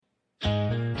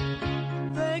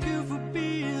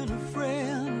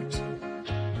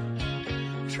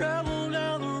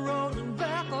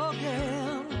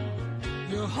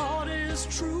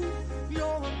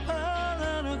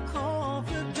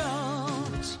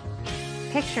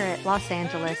Picture it, Los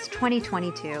Angeles,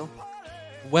 2022.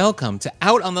 Welcome to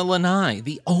Out on the Lanai,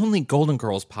 the only Golden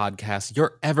Girls podcast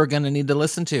you're ever going to need to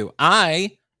listen to.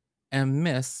 I am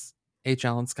Miss H.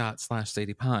 Allen Scott /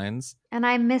 Sadie Pines. And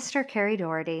I'm Mr. Carrie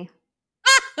Doherty.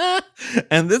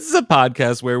 And this is a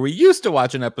podcast where we used to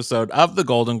watch an episode of The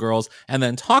Golden Girls and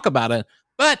then talk about it,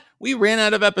 but we ran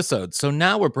out of episodes. So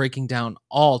now we're breaking down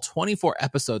all 24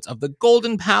 episodes of The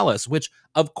Golden Palace, which,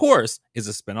 of course, is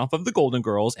a spinoff of The Golden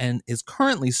Girls and is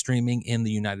currently streaming in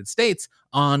the United States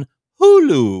on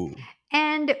Hulu.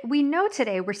 And we know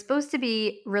today we're supposed to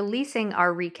be releasing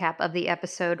our recap of the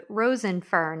episode Rose and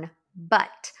Fern,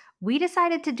 but we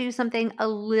decided to do something a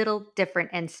little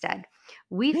different instead.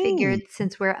 We figured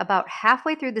since we're about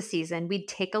halfway through the season, we'd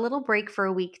take a little break for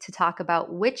a week to talk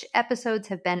about which episodes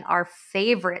have been our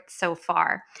favorites so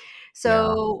far.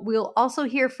 So we'll also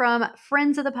hear from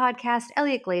friends of the podcast,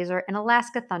 Elliot Glazer and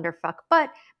Alaska Thunderfuck.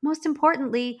 But most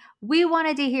importantly, we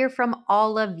wanted to hear from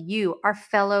all of you, our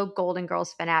fellow Golden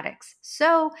Girls fanatics.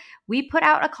 So we put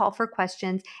out a call for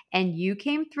questions, and you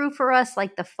came through for us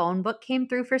like the phone book came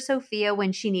through for Sophia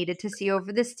when she needed to see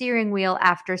over the steering wheel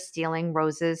after stealing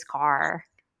Rose's car.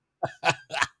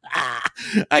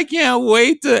 I can't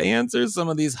wait to answer some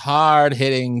of these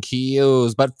hard-hitting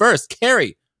cues. But first,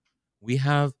 Carrie, we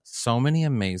have so many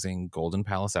amazing Golden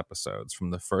Palace episodes from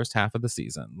the first half of the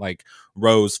season, like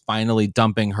Rose finally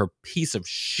dumping her piece of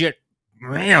shit,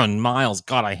 man, Miles,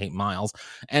 God, I hate Miles,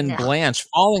 and Blanche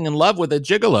falling in love with a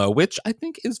gigolo, which I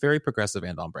think is very progressive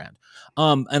and on brand.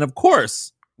 And of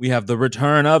course, we have the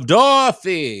return of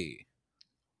Dorothy.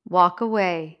 Walk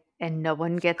away and no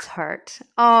one gets hurt.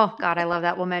 Oh, God, I love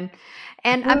that woman.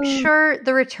 And I'm sure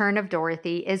the return of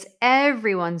Dorothy is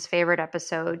everyone's favorite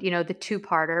episode, you know, the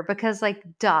two-parter, because like,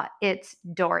 duh, it's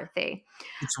Dorothy.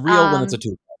 It's real when it's a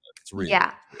two-parter. It's real.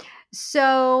 Yeah.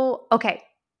 So, okay.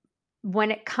 When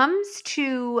it comes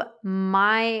to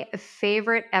my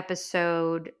favorite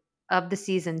episode of the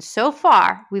season so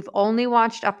far, we've only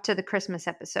watched up to the Christmas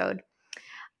episode.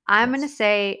 I'm going to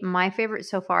say my favorite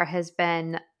so far has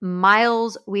been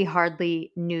Miles, We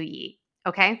Hardly Knew Ye.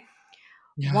 Okay.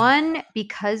 Yeah. One,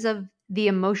 because of the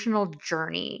emotional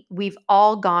journey we've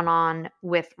all gone on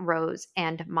with Rose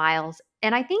and Miles.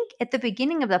 And I think at the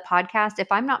beginning of the podcast,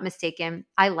 if I'm not mistaken,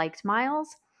 I liked Miles.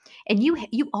 And you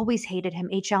always hated him,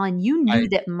 H. Allen. You knew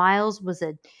that Miles was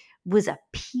a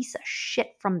piece of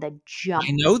shit from the jump.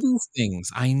 I know these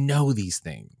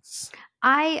things.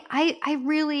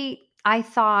 I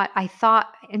thought,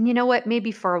 and you know what?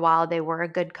 Maybe for a while they were a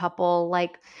good couple.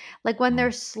 Like when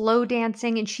they're slow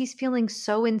dancing and she's feeling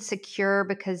so insecure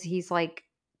because he's like,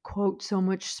 quote, so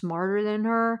much smarter than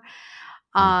her.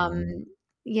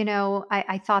 You know,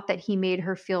 I thought that he made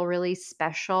her feel really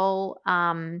special.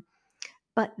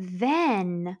 But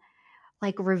then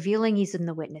like revealing he's in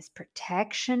the witness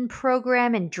protection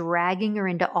program and dragging her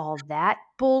into all that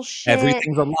bullshit.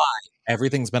 Everything's a lie.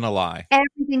 Everything's been a lie.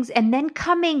 And then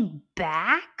coming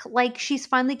back, like she's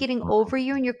finally getting over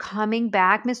you and you're coming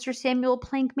back, Mr. Samuel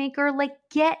Plankmaker, like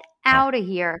get out of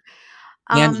here.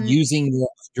 And using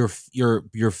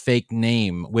your fake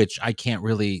name, which I can't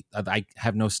really, I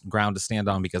have no ground to stand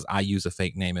on because I use a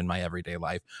fake name in my everyday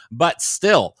life. But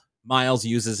still, Miles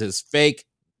uses his fake,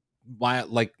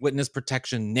 like witness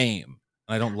protection name.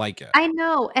 And I don't like it. I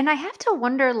know. And I have to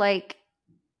wonder, like,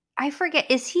 I forget,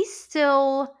 is he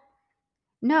still...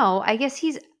 No, I guess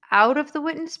he's out of the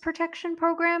witness protection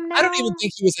program now. I don't even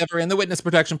think he was ever in the witness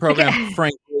protection program,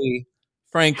 frankly.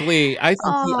 I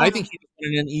think he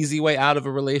was an easy way out of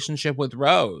a relationship with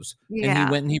Rose. Yeah. And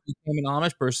he went and he became an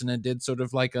Amish person and did sort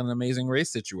of like an Amazing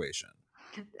Race situation.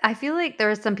 I feel like there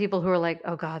are some people who are like,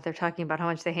 oh God, they're talking about how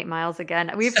much they hate Miles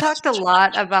again. We've talked a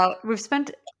lot about, we've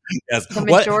spent the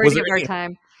majority of our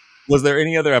time. Was there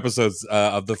any other episodes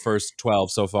of the first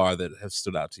 12 so far that have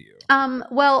stood out to you? No,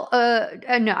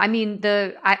 I mean,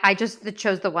 I just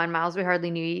chose the one, Miles, We Hardly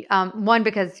Knew You. One,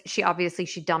 because she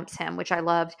dumps him, which I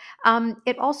loved.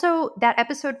 It also, that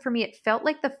episode for me, it felt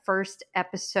like the first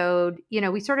episode, you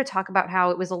know, we sort of talk about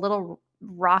how it was a little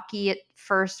rocky at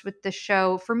first with the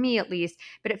show, for me at least,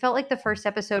 but it felt like the first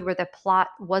episode where the plot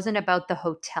wasn't about the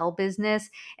hotel business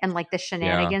and like the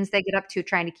shenanigans they get up to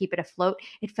trying to keep it afloat.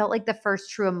 It felt like the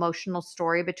first true emotional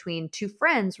story between two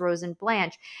friends, Rose and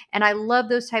Blanche. And I love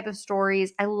those type of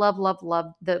stories. I love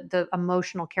the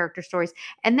emotional character stories.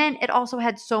 And then it also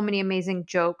had so many amazing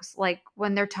jokes, like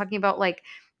when they're talking about like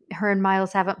her and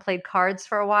Miles haven't played cards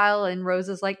for a while, and Rose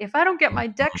is like, if I don't get my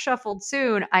deck shuffled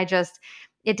soon,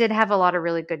 it did have a lot of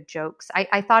really good jokes.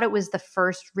 I thought it was the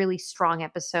first really strong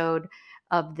episode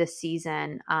of the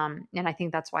season. And I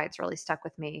think that's why it's really stuck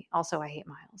with me. Also, I hate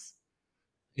Miles.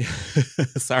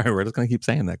 Sorry, we're just gonna keep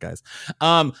saying that, guys.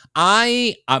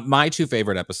 I my two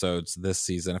favorite episodes this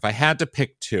season, if I had to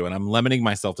pick two, and I'm limiting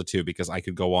myself to two because I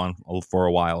could go on for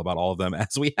a while about all of them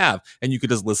as we have, and you could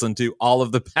just listen to all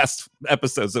of the past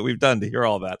episodes that we've done to hear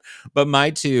all that. But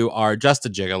my two are Just a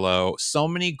Gigolo. So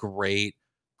many great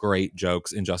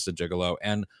jokes in Just a Gigolo,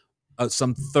 and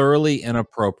some thoroughly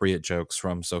inappropriate jokes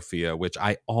from Sophia, which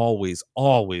I always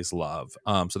love.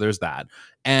 So there's that.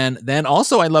 And then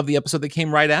also, I love the episode that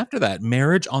came right after that,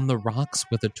 Marriage on the Rocks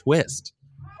with a Twist.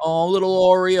 Oh, little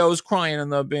Oreo's crying in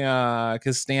the back.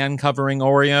 Is Stan covering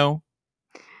Oreo?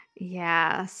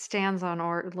 Yeah, Stan's on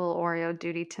little Oreo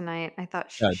duty tonight. I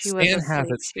thought she was Stan has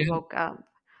asleep. it. She woke up.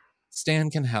 Stan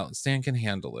can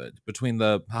handle it. Between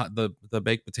the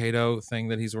baked potato thing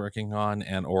that he's working on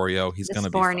and Oreo, he's The gonna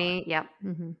be fine. Sporny, yep.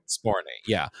 Sporny,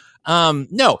 yeah.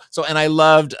 No, so and I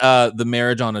loved the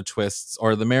Marriage on a Twist,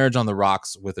 or the Marriage on the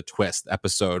Rocks with a Twist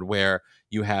episode, where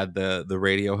you had the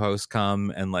radio host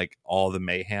come and like all the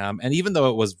mayhem, and even though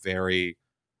it was very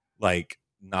like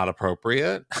not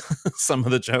appropriate, some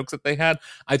of the jokes that they had,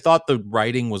 I thought the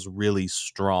writing was really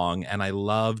strong, and I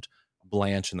loved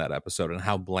Blanche in that episode and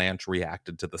how Blanche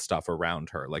reacted to the stuff around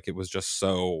her. Like it was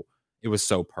so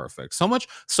perfect. So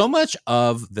much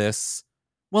of this.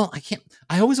 Well,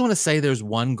 I always want to say there's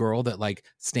one girl that like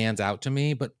stands out to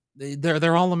me, but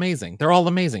they're all amazing. They're all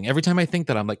amazing. Every time I think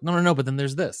that, I'm like, no, but then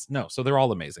there's this. No, so they're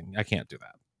all amazing. I can't do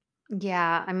that.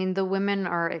 Yeah, I mean, the women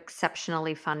are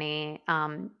exceptionally funny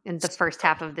in the So first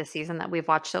half good. of the season that we've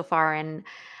watched so far. And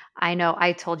I know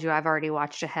I told you I've already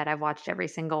watched ahead. I've watched every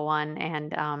single one.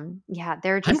 And yeah,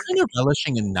 they're I'm just, kind of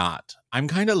relishing and not. I'm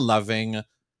kind of loving,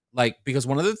 like, because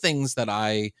one of the things that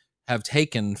I have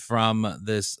taken from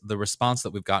the response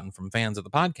that we've gotten from fans of the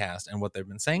podcast and what they've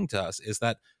been saying to us is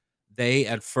that they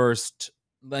at first,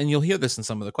 and you'll hear this in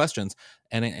some of the questions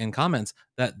and comments,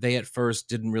 that they at first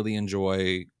didn't really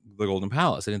enjoy the Golden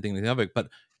Palace. They didn't think anything of it, but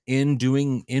in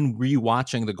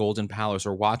rewatching the Golden Palace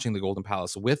or watching the Golden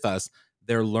Palace with us,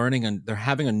 they're learning and they're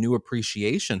having a new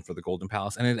appreciation for the Golden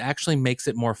Palace, and it actually makes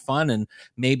it more fun. And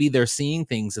maybe they're seeing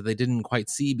things that they didn't quite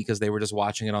see because they were just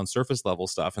watching it on surface level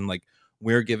stuff, and like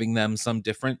we're giving them some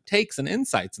different takes and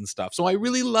insights and stuff. So I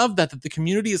really love that the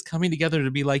community is coming together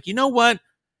to be like, you know what,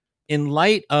 in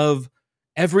light of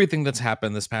everything that's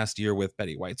happened this past year with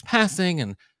Betty White's passing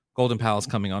and Golden Palace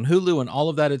coming on Hulu and all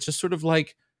of that, it's just sort of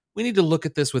like we need to look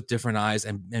at this with different eyes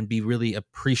and be really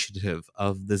appreciative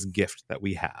of this gift that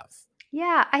we have.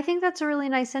 yeah, I think that's a really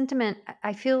nice sentiment.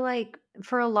 I feel like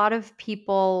for a lot of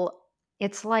people,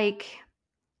 it's like,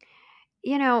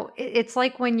 it's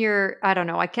like when you're, I don't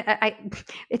know, I can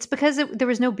it's because there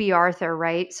was no B. Arthur,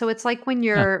 right? So Yeah. it's like when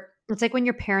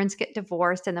your parents get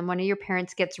divorced and then one of your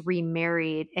parents gets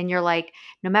remarried and you're like,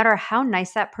 no matter how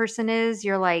nice that person is,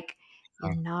 you're like,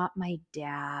 you're Uh, not my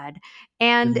dad. You're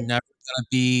And never gonna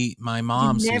be my you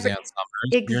mom, never, Suzanne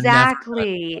Summers. You're never gonna be my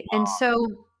exactly. And mom.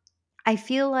 so I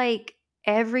feel like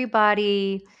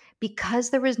everybody,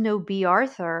 because there was no B.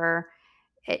 Arthur,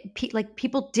 like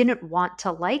people didn't want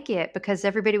to like it because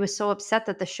everybody was so upset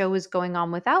that the show was going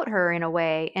on without her in a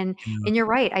way. And you're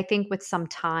right. I think with some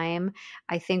time,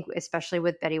 I think especially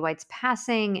with Betty White's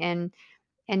passing and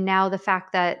now the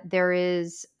fact that there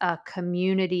is a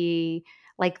community,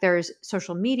 like there's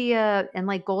social media and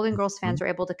like Golden Girls fans Mhm. are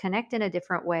able to connect in a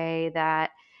different way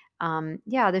that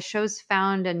yeah, the show's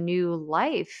found a new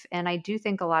life and I do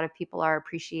think a lot of people are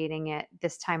appreciating it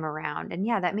this time around. And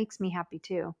yeah, that makes me happy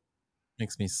too.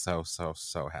 Makes me so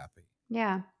happy.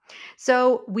 Yeah.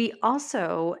 So we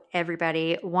also,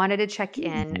 everybody, wanted to check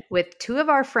in with two of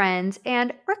our friends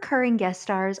and recurring guest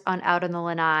stars on Out on the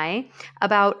Lanai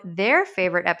about their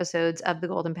favorite episodes of The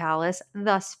Golden Palace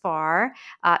thus far.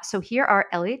 So here are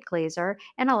Elliot Glazer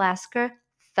and Alaska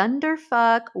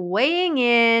Thunderfuck weighing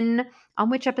in on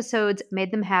which episodes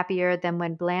made them happier than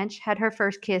when Blanche had her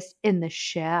first kiss in the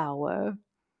shower.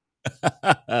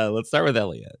 Let's start with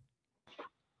Elliot.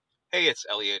 Hey, it's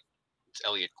Elliot. It's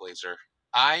Elliot Glazer.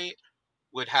 I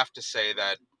would have to say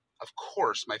that, of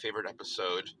course, my favorite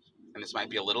episode, and this might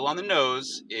be a little on the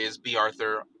nose, is B.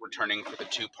 Arthur returning for the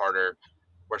two-parter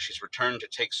where she's returned to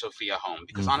take Sophia home.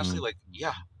 Because honestly, Mhm. like,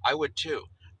 yeah, I would too.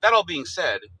 That all being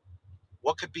said,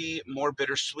 what could be more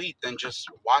bittersweet than just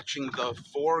watching the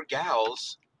four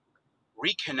gals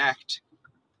reconnect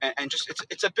and just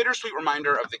it's a bittersweet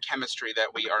reminder of the chemistry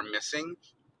that we are missing.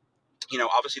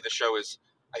 Obviously the show is,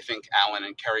 I think Alan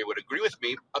and Carrie would agree with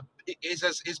me,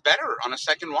 is better on a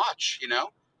second watch,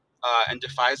 and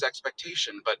defies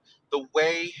expectation. But the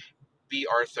way B.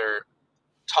 Arthur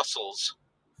tussles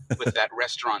with that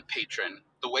restaurant patron,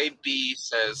 the way B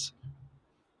says,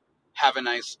 "Have a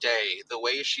nice day," the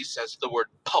way she says the word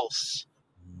pulse,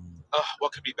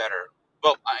 What could be better?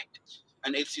 Well,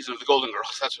 an 8th season of The Golden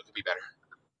Girls. That's what could be better.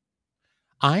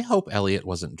 I hope Elliot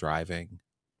wasn't driving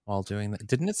while doing that.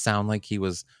 Didn't it sound like he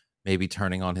was maybe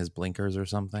turning on his blinkers or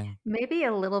something? Maybe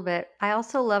a little bit. I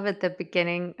also love at the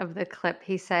beginning of the clip,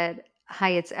 he said, "Hi,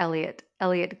 it's Elliot,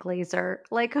 Elliot Glazer."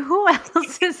 Like, who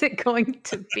else is it going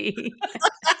to be?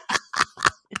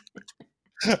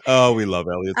 Oh, we love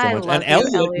Elliot so I much. And love you,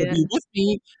 Elliot will Elliot. be with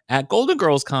me at Golden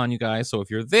Girls Con, you guys. So if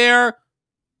you're there,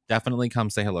 definitely come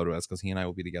say hello to us because he and I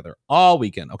will be together all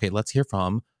weekend. Okay, let's hear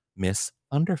from Miss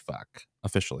Thunderfuck.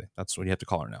 Officially, that's what you have to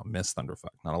call her now, Miss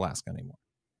Thunderfuck, not Alaska anymore.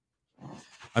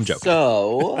 I'm joking.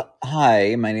 So,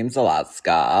 hi, my name's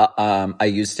Alaska. I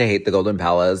used to hate the Golden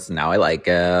Palace. Now I like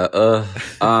it.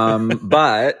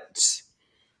 But,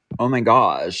 oh my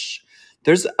gosh,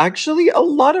 there's actually a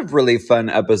lot of really fun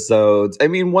episodes. I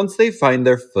mean, once they find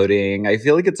their footing, I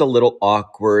feel like it's a little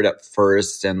awkward at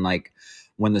first and like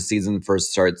when the season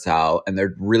first starts out and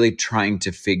they're really trying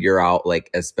to figure out like,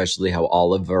 especially how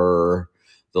Oliver,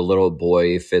 the little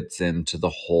boy, fits into the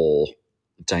whole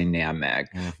dynamic.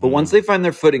 But once they find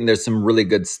their footing, there's some really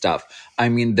good stuff. I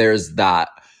mean, there's that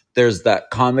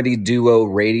comedy duo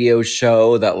radio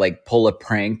show that like pull a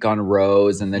prank on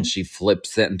Rose and then she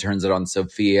flips it and turns it on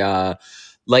Sophia.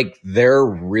 Like they're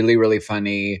really, really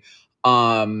funny.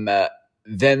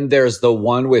 Then there's the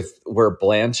one where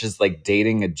Blanche is like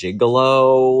dating a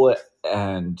gigolo.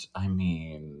 And I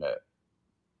mean,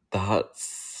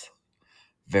 that's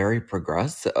very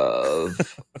progressive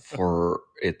for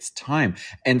its time.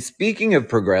 And speaking of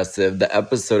progressive, the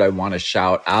episode I want to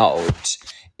shout out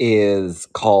is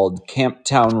called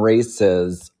Camptown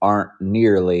Races Aren't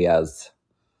Nearly as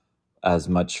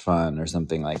much fun or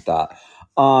something like that.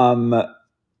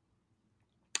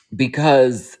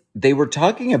 Because they were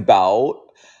talking about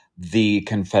the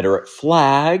Confederate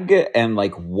flag and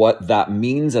like what that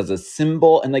means as a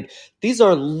symbol. And like, these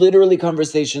are literally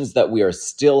conversations that we are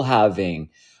still having.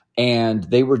 And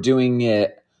they were doing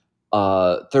it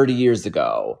 30 years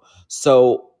ago.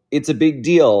 So it's a big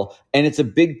deal. And it's a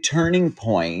big turning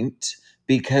point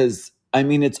because, I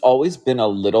mean, it's always been a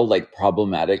little like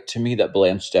problematic to me that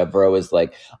Blanche Devereaux is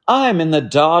like, I'm in the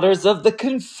Daughters of the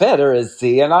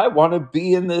Confederacy and I want to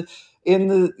be in the,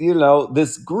 you know,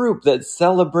 this group that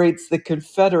celebrates the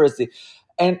Confederacy.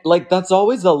 And like, that's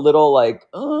always a little like,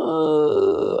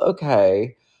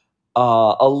 okay,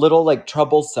 a little like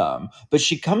troublesome. But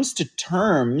she comes to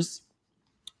terms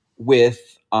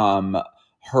with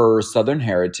her Southern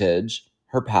heritage,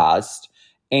 her past,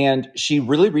 and she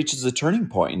really reaches a turning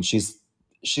point.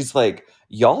 She's like,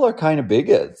 y'all are kind of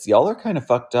bigots. Y'all are kind of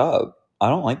fucked up. I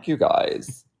don't like you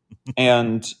guys.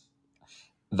 And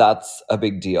that's a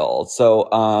big deal. So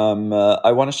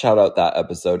I want to shout out that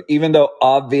episode, even though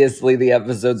obviously the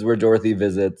episodes where Dorothy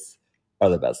visits are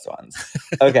the best ones.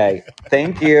 Okay.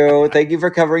 Thank you. Thank you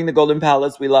for covering the Golden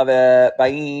Palace. We love it.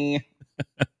 Bye.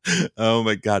 Oh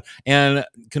my God. And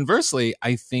conversely,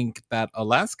 I think that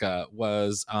Alaska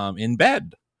was in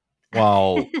bed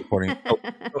while recording. So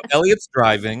Elliot's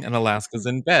driving and Alaska's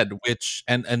in bed, which,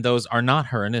 and those are not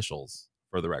her initials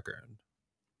for the record,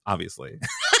 obviously.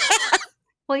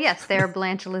 Well, yes, they're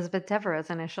Blanche Elizabeth Devereaux's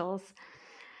initials.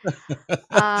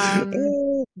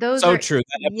 Those so are true.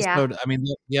 That yeah. episode, I mean,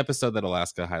 the episode that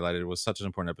Alaska highlighted was such an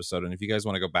important episode. And if you guys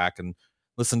want to go back and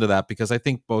listen to that, because I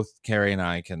think both Carrie and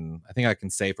I can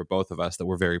say for both of us that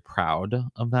we're very proud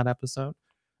of that episode.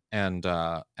 And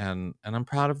I'm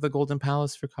proud of the Golden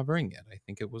Palace for covering it. I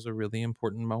think it was a really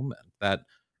important moment that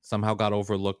somehow got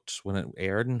overlooked when it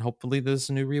aired. And hopefully this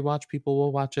new rewatch, people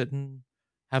will watch it and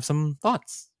have some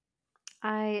thoughts.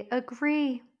 I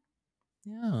agree.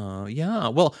 Yeah.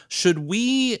 Well, should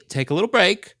we take a little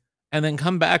break and then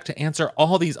come back to answer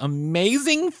all these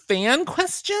amazing fan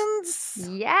questions?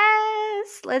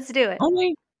 Yes, let's do it. Oh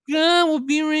my God, we'll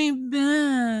be right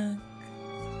back.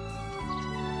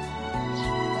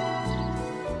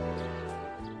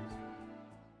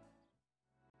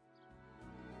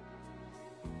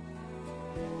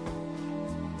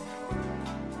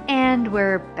 And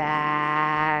we're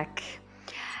back.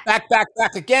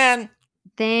 Back again.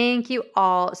 Thank you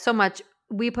all so much.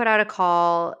 We put out a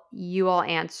call. You all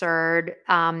answered.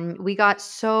 We got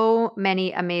so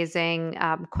many amazing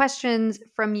questions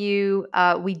from you.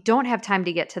 We don't have time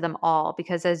to get to them all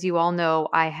because, as you all know,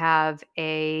 I have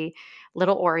a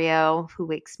little Oreo who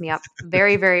wakes me up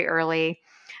very, very early.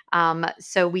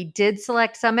 So we did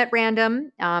select some at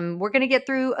random. We're going to get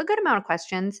through a good amount of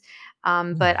questions,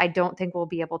 but I don't think we'll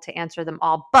be able to answer them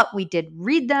all. But we did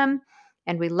read them,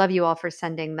 and we love you all for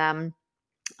sending them.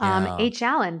 Yeah. H.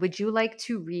 Allen, would you like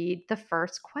to read the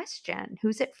first question?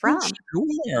 Who's it Oh, from?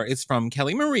 sure. It's from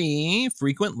Kelly Marie,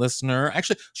 frequent listener.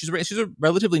 Actually, she's a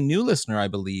relatively new listener, I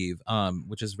believe,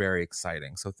 which is very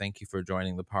exciting. So thank you for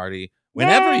joining the party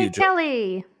whenever Yay, you join.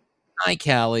 Kelly. Hi,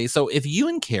 Kelly. So if you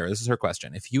and Carrie, this is her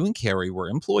question. If you and Carrie were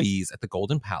employees at the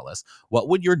Golden Palace, what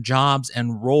would your jobs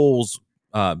and roles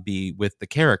be with the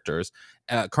characters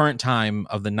at current time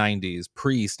of the 90s,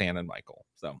 pre-Stan and Michael?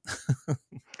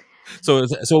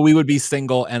 So we would be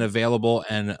single and available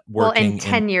and Well, and working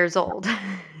 10 years old.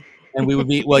 and we would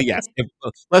be, well, yes.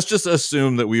 Let's just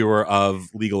assume that we were of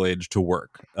legal age to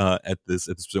work at this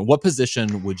position. What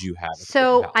position would you have? At the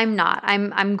Golden So Palace? I'm not.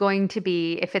 I'm going to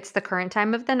be, if it's the current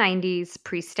time of the 90s,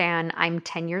 pre-Stan, I'm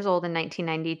 10 years old in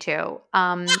 1992.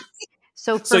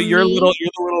 So for So you're me, the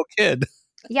little kid.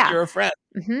 yeah. You're a friend.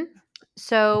 hmm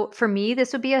So for me,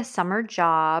 this would be a summer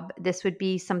job. This would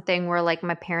be something where like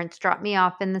my parents drop me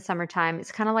off in the summertime.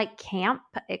 It's kind of like camp,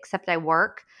 except I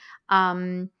work.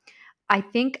 Um, I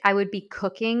think I would be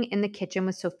cooking in the kitchen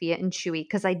with Sophia and Chewy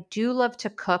because I do love to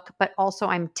cook, but also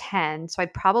I'm 10. So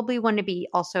I'd probably want to be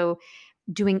also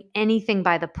doing anything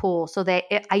by the pool. So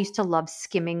I used to love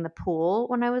skimming the pool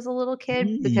when I was a little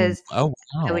kid because Oh,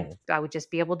 I wow. would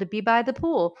just be able to be by the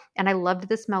pool, and I loved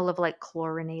the smell of like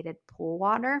chlorinated pool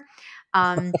water.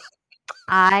 Um,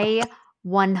 I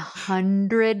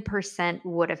 100%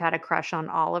 would have had a crush on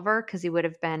Oliver because he would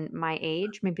have been my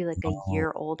age, maybe like a Oh,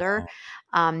 year older.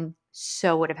 wow.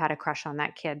 So would have had a crush on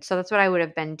that kid. So that's what I would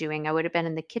have been doing. I would have been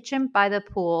in the kitchen by the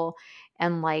pool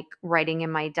and like writing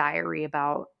in my diary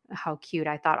about how cute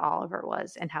I thought Oliver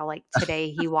was and how like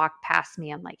today he walked past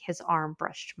me and like his arm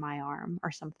brushed my arm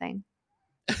or something.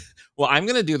 Well, I'm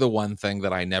going to do the one thing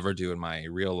that I never do in my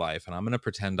real life, and I'm going to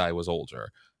pretend I was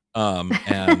older. And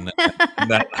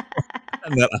that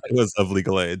and that I was of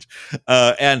legal age.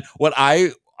 And what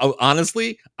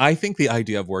honestly, I think the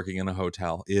idea of working in a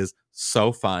hotel is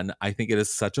so fun. I think it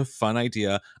is such a fun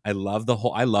idea. I love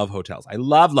hotels. I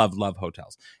love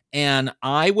hotels. And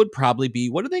I would probably be,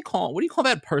 what do you call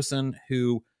that person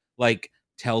who like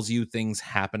tells you things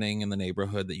happening in the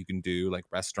neighborhood that you can do, like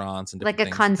restaurants and different Like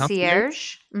a things?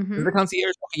 concierge? Is the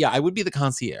concierge? Okay, yeah, I would be the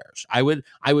concierge. I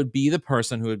would be the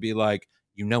person who would be like,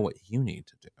 you know what you need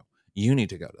to do. You need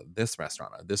to go to this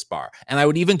restaurant or this bar. And I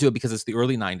would even do it because it's the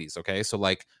early 90s, okay? So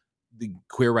like the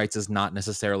queer rights is not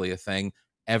necessarily a thing.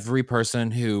 Every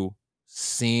person who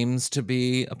seems to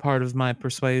be a part of my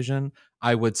persuasion,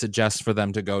 I would suggest for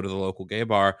them to go to the local gay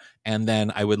bar, and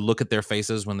then I would look at their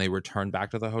faces when they return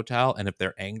back to the hotel, and if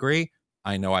they're angry,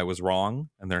 I know I was wrong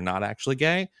and they're not actually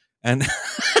gay. And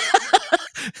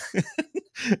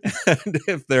and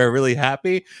if they're really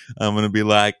happy, I'm going to be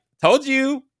like, told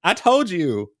you, I told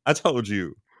you, I told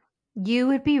you. You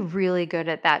would be really good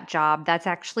at that job. That's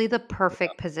actually the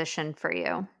perfect position for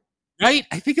you. Right?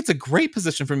 I think it's a great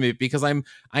position for me because I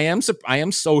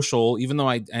am social, even though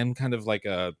I am kind of like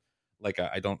I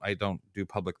don't do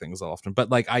public things often, but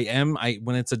like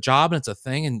when it's a job and it's a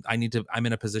thing and I'm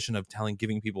in a position of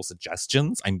giving people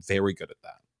suggestions, I'm very good at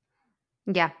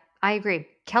that. Yeah, I agree.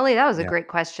 Kelly, that was a Yeah. great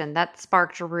question. That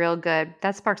sparked some real good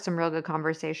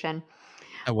conversation.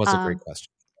 That was a great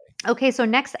question. Okay, so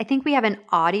next I think we have an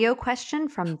audio question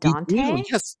from We do. Dante.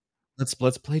 Yes.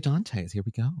 Let's play Dante's. Here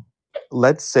we go.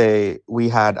 Let's say we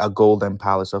had a golden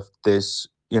palace of this,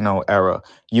 era.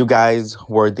 You guys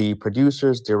were the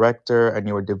producers, director, and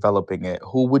you were developing it.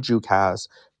 Who would you cast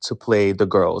to play the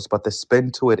girls? But the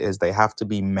spin to it is they have to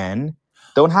be men.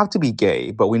 Don't have to be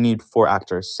gay, but we need 4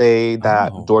 actors. Say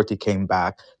that Oh. Dorothy came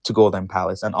back to Golden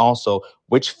Palace. And also,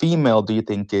 which female do you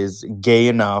think is gay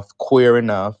enough, queer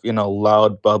enough,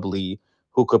 loud, bubbly,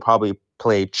 who could probably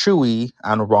play Chewie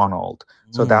and Ronald?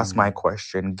 So that's my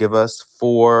question. Give us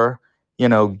 4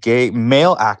 gay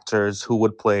male actors who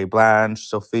would play Blanche,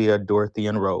 Sophia, Dorothy,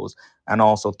 and Rose, and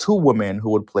also 2 women who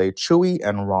would play Chewie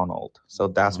and Ronald. So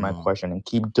that's my question. And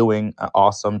keep doing an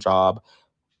awesome job.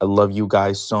 I love you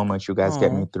guys so much. You guys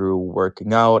get me through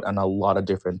working out and a lot of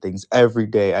different things. Every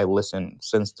day I listen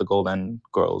since the Golden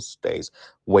Girls days,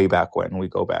 way back when we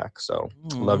go back. So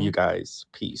love you guys.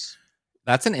 Peace.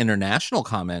 That's an international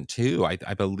comment too.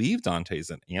 I believe Dante's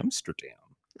in Amsterdam.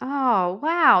 Oh,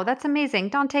 wow. That's amazing.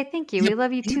 Dante, thank you. Yeah, We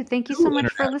love you too. Thank you two so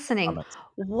much for international listening. comments,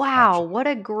 Wow, actually. what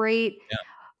a great Yeah.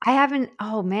 I haven't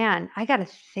oh man, I got to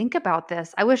think about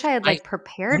this. I wish I had like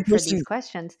prepared for these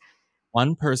questions.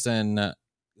 One person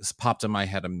popped in my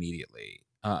head immediately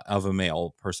of a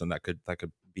male person that could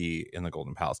be in the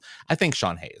Golden Palace. I think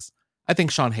Sean Hayes. I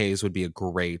think Sean Hayes would be a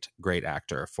great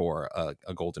actor for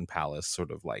a Golden Palace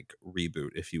sort of like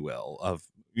reboot, if you will, of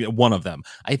one of them.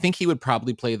 I think he would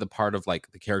probably play the part of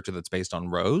like the character that's based on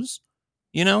Rose,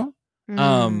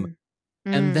 Mm.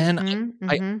 And then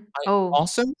I I Oh.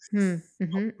 also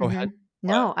go ahead.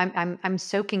 What? No, I'm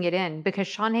soaking it in because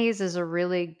Sean Hayes is a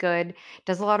really good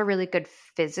does a lot of really good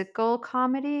physical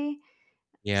comedy.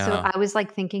 So Yeah. I was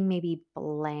like thinking maybe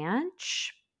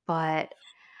Blanche, but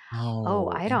Oh,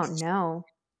 I don't interesting. know.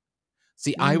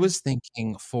 See, I Mm. was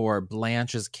thinking for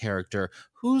Blanche's character,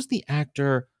 who's the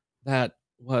actor that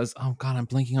was oh god, I'm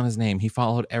blanking on his name. He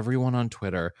followed everyone on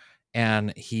Twitter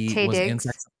and he Tay was in Diggs.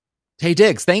 Sex Tay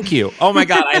Diggs, thank you. Oh my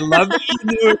god, I love that you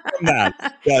knew it from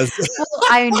that. Yes. Well,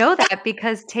 I know that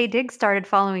because Tay Diggs started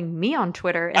following me on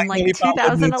Twitter I in know like he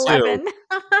followed me too. 2011.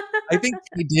 I think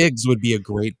Tay Diggs would be a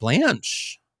great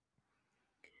Blanche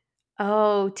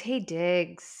Oh, Tay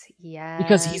Diggs.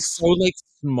 because he's Yes. so, like,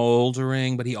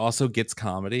 smoldering, but he also gets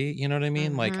comedy, you know what I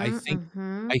mean? Like, Mhm.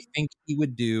 Mhm. I think he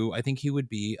would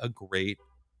be a great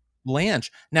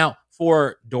Blanche. Now,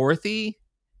 for Dorothy,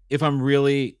 if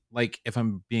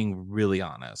I'm being really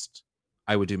honest,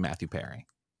 I would do Matthew Perry.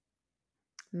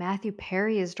 Matthew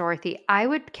Perry is Dorothy. I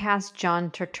would cast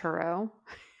John Turturro.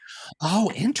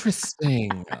 Oh,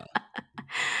 interesting.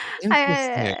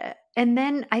 Interesting. And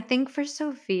then I think for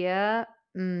Sophia,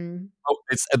 Oh,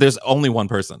 there's only one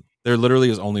person. There literally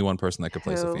is only one person that could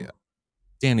play who? Sophia.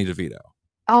 Danny DeVito.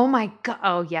 Oh my god.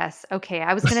 Oh yes. Okay.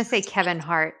 I was gonna say Kevin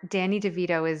Hart. Danny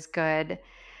DeVito is good.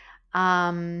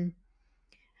 Um,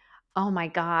 oh my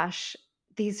gosh.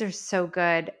 These are so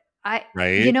good. You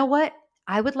Right? know what?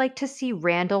 I would like to see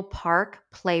Randall Park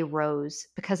play Rose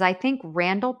because I think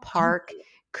Randall Oh, Park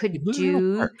could who's Randall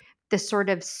do Park? the sort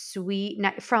of sweet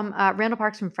from Randall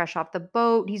Park's from Fresh Off the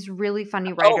Boat. He's a really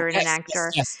funny Oh, writer and an yes, yes,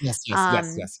 actor. yes, yes, yes,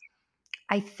 yes, Um, yes.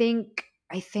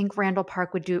 I think Randall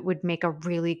Park would make a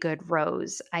really good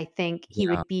Rose. I think he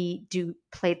Yeah. would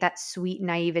play that sweet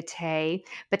naivete,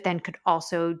 but then could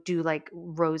also do like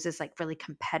Rose's like really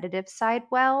competitive side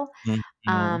well. Mhm.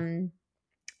 Um,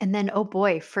 and then oh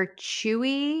boy, for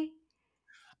Chewie,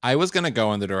 I was gonna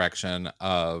go in the direction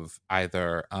of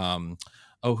either,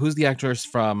 who's the actress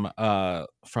from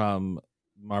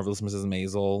Marvelous Mrs.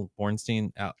 Maisel,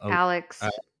 Bornstein? Uh, Alex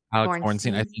Alex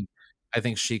Bornstein. Bornstein, I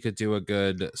think she could do a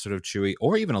good sort of Chewie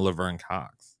or even a Laverne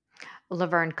Cox.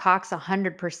 Laverne Cox,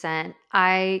 100%.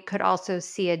 I could also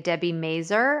see a Debbie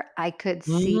Mazur. I could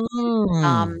see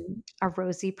Mm. a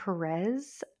Rosie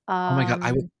Perez. Oh my god,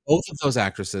 I would both of those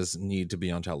actresses need to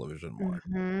be on television more.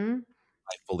 Mhm.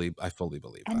 I fully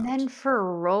believe And that. then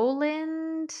for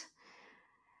Roland,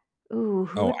 ooh,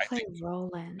 who Oh, would play I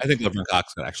Roland? think Laverne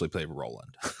Cox could actually play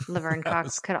Roland. Laverne Cox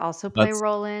That's could also play that's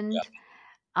Roland.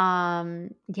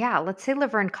 Yeah, let's say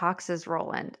Laverne Cox is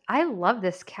Roland. I love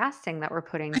this casting that we're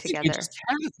putting I think we together. just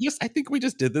had yes, I think we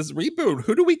just did this reboot.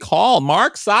 Who do we call?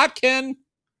 Mark Sotkin?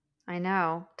 I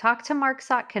know. Talk to Mark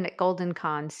Sotkin at Golden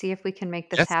Con. See if we can make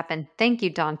this Yes, happen. Thank you,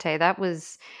 Dante. I'm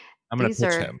gonna These pitch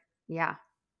are, him. yeah,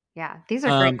 yeah. These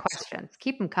are great So questions.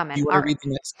 Keep them do coming. you All wanna right. read the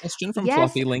next question from Yes,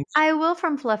 Fluffy Link? I will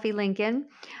from Fluffy Lincoln.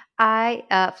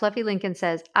 Fluffy Lincoln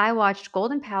says, I watched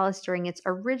Golden Palace during its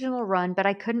original run, but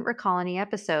I couldn't recall any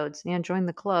episodes. Yeah, join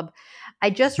the club.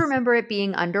 I just remember it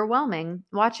being underwhelming.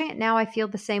 Watching it now, I feel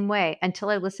the same way until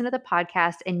I listen to the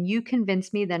podcast and you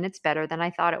convince me then it's better than I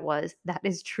thought it was. That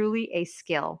is truly a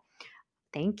skill.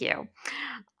 Thank you.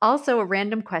 Also, a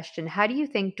random question. How do you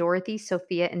think Dorothy,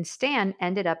 Sophia, and Stan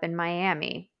ended up in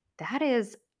Miami? That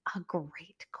is a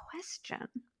great question.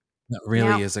 That really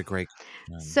Now, is a great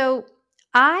question. so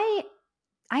I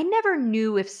I never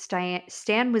knew if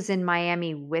Stan was in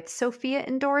Miami with Sophia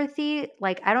and Dorothy.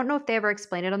 Like, I don't know if they ever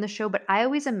explained it on the show, but I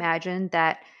always imagined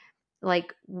that, that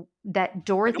I don't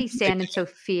Dorothy, think they Stan, and did.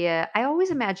 Sophia. I always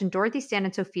imagined Dorothy, Stan,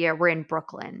 and Sophia were in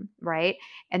Brooklyn, right?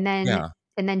 And then Yeah.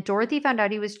 and then Dorothy found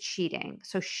out he was cheating,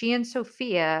 so she and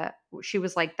Sophia, she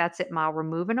was like, "That's it, Ma. We're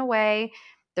moving away.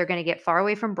 They're going to get far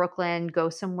away from Brooklyn, go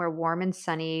somewhere warm and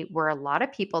sunny, where a lot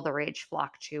of people their age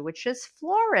flock to, which is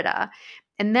Florida."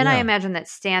 And then I Yeah. imagine that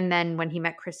Stan then, when he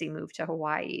met Chrissy, moved to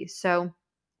Hawaii. So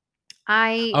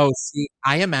I Oh, see,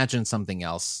 I imagine something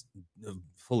else,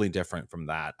 fully different from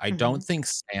that. I don't Mhm. think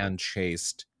Stan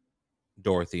chased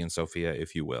Dorothy and Sophia,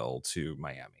 if you will, to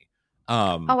Miami.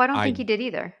 Oh, I don't I think he did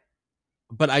either.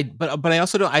 but I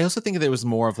also don't I also think there was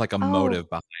more of, like, a Oh, motive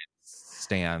behind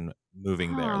Stan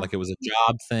moving there, huh. like, it was a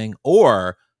job thing,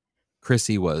 or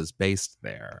Chrissy was based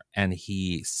there, and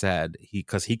he said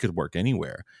because he could work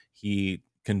anywhere, he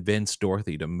convinced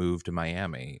Dorothy to move to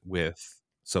Miami with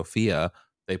Sophia.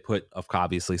 They put,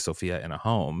 obviously, Sophia in a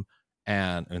home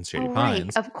and in Shady Oh, right.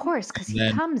 Pines, Of course, because and he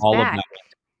then comes all of back. that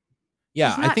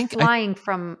yeah, I think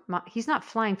He's not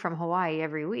flying from Hawaii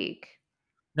every week.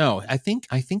 No, I think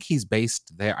he's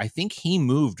based there. I think he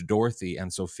moved Dorothy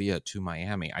and Sophia to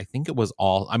Miami. I think it was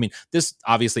all. I mean, this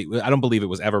obviously, I don't believe it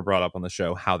was ever brought up on the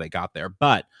show how they got there,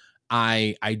 but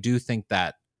I do think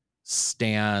that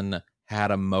Stan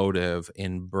had a motive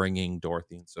in bringing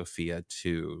Dorothy and Sophia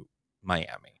to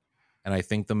Miami, and I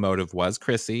think the motive was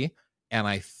Chrissy, and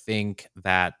I think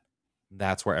that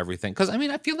that's where everything. Because I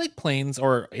mean, I feel like planes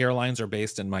or airlines are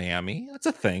based in Miami. That's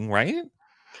a thing, right?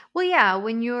 Well, yeah,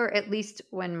 at least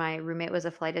when my roommate was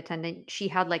a flight attendant, she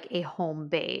had like a home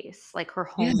base. Like her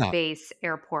home Yeah, base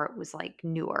airport was like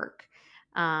Newark.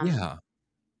 Um, yeah.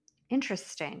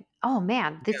 Interesting. Oh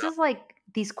man, this is like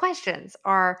these questions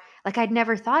are like I'd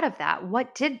never thought of that.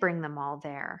 What did bring them all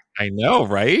there? I know,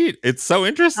 right? It's so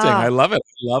interesting. I Oh, love it.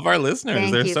 I love our listeners.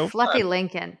 thank They're you. so Fluffy fun.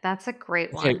 Lincoln. That's a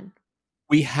great Okay, one.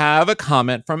 we have a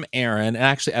comment from Aaron. And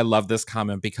actually, I love this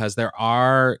comment because there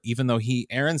are, even though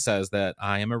Aaron says that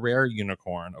I am a rare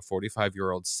unicorn, a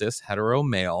 45-year-old cis hetero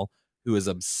male who is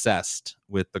obsessed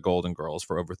with the Golden Girls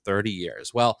for over 30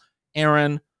 years. Well,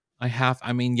 Aaron,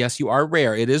 I mean, yes, you are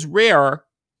rare. It is rare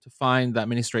to find that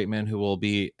many straight men who will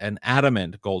be an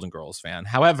adamant Golden Girls fan.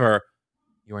 However,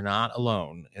 you are not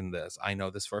alone in this. I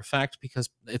know this for a fact because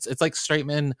it's like straight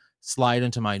men slide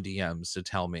into my DMs to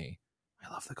tell me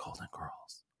I love the Golden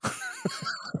Girls.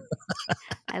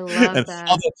 I love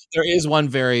that. There is one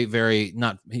very, very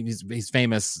not he's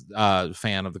famous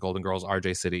fan of the Golden Girls,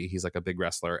 RJ City. He's like a big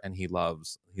wrestler, and he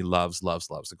loves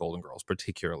the Golden Girls,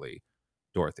 particularly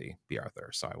Dorothy B.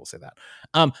 Arthur. So I will say that.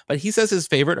 But he says his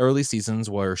favorite early seasons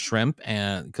were Shrimp,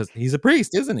 and because he's a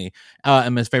priest, isn't he?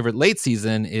 And his favorite late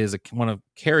season is one of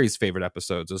Carrie's favorite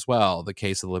episodes as well, The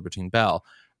Case of the Libertine Belle.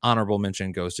 Honorable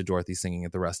mention goes to Dorothy singing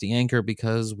at the Rusty Anchor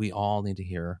because we all need to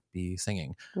hear Bea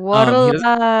singing. What'll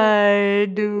I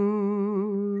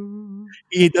do?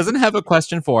 He doesn't have a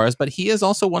question for us, but he is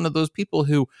also one of those people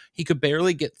who he could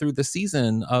barely get through the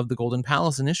season of the Golden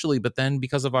Palace initially, but then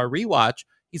because of our rewatch,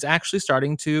 he's actually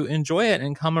starting to enjoy it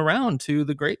and come around to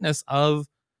the greatness of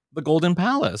the Golden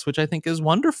Palace, which I think is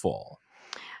wonderful.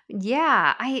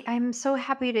 Yeah, I'm so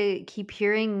happy to keep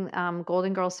hearing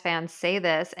Golden Girls fans say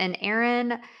this. And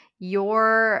Aaron,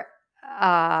 your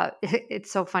it's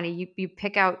so funny. You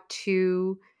pick out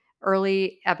two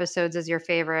early episodes as your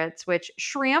favorites, which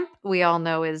Shrimp, we all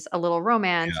know is a little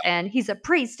romance, and he's a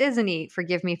priest, isn't he?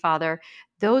 Forgive me, Father.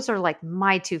 Those are like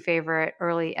my two favorite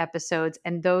early episodes,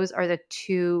 and those are the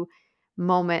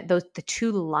the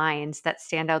two lines that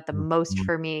stand out the most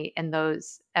for me in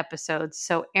those episodes.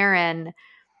 So Aaron,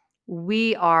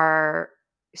 we are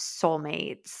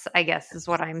soulmates, I guess is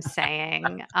what I'm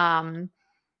saying. I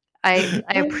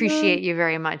appreciate you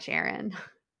very much, Aaron.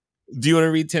 Do you want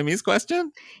to read Timmy's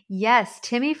question? Yes,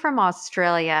 Timmy from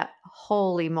Australia.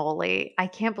 Holy moly. I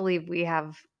can't believe we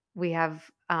have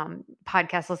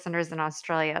podcast listeners in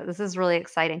Australia. This is really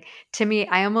exciting. Timmy,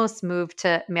 I almost moved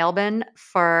to Melbourne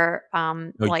for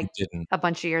No, like you didn't. a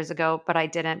bunch of years ago, but I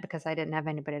didn't because I didn't have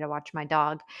anybody to watch my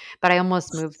dog. But I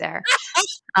almost moved there.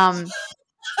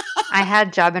 I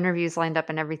had job interviews lined up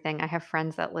and everything. I have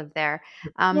friends that live there.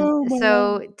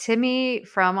 So Timmy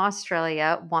from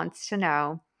Australia wants to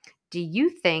know, do you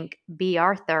think Bea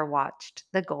Arthur watched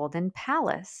The Golden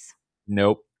Palace?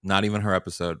 Nope. Not even her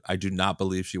episode. I do not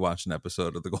believe she watched an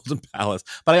episode of The Golden Palace.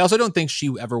 But I also don't think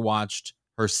she ever watched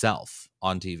herself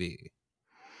on TV.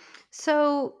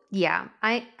 So yeah,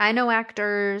 I know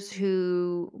actors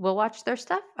who will watch their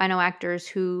stuff. I know actors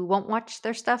who won't watch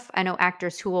their stuff. I know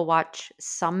actors who will watch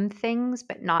some things,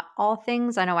 but not all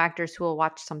things. I know actors who will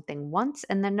watch something once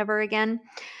and then never again.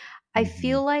 I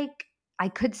feel like I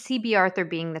could see Bea Arthur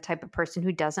being the type of person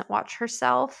who doesn't watch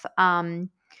herself.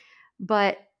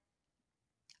 But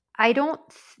I don't,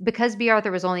 because Bea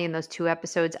Arthur was only in those two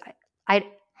episodes.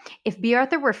 If Bea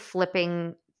Arthur were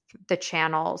flipping the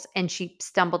channels and she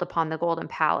stumbled upon the Golden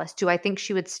Palace, do I think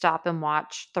she would stop and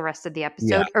watch the rest of the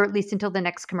episode, or at least until the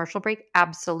next commercial break?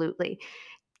 Absolutely.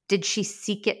 Did she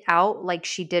seek it out like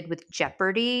she did with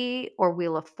Jeopardy or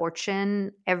Wheel of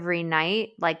Fortune every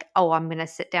night? Like, oh, I'm going to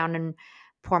sit down and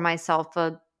pour myself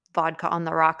a vodka on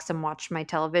the rocks and watch my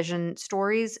television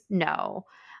stories? No.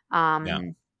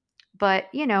 But,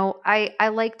 I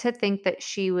like to think that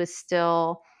she was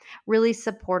still really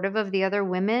supportive of the other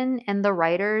women and the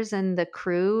writers and the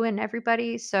crew and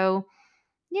everybody. So,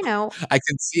 I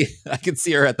can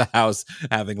see her at the house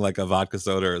having like a vodka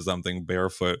soda or something,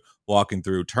 barefoot, walking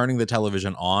through, turning the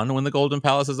television on when the Golden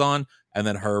Palace is on, and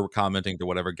then her commenting to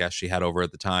whatever guest she had over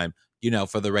at the time,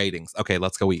 for the ratings. Okay,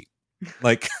 let's go eat.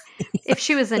 Like if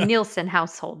she was a Nielsen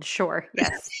household, sure.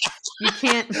 Yes. You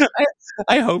can't.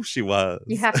 I hope she was.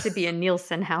 You have to be a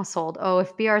Nielsen household. Oh,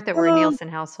 if B. Arthur were a Nielsen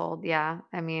household, yeah.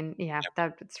 I mean, yeah,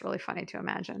 that's really funny to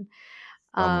imagine.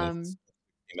 So many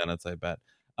minutes, I bet.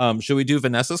 Should we do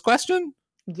Vanessa's question?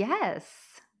 Yes.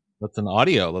 What's an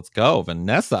audio? Let's go,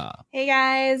 Vanessa. Hey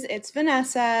guys, it's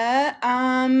Vanessa.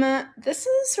 This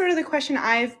is sort of the question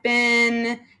I've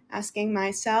been asking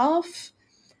myself.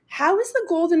 How is the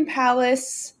Golden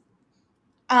Palace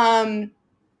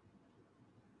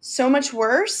so much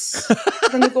worse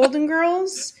than the Golden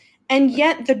Girls? And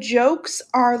yet the jokes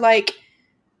are like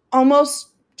almost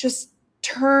just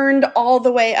turned all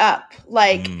the way up.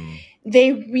 Like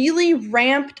they really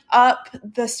ramped up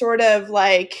the sort of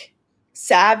like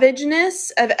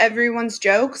savageness of everyone's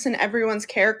jokes and everyone's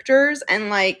characters and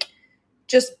like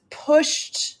just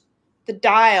pushed the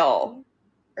dial,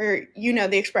 or you know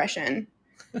the expression,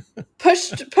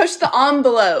 pushed the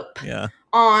envelope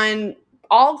on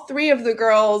all three of the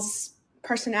girls'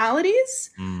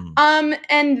 personalities.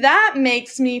 And that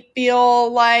makes me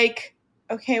feel like,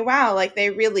 okay, wow, like they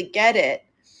really get it.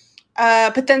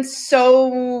 But then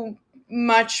so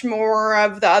much more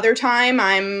of the other time,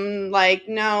 I'm like,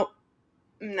 no,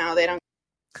 they don't.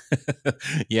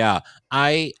 Yeah,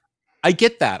 I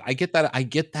get that. I get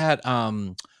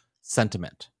that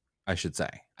sentiment, I should say.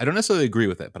 I don't necessarily agree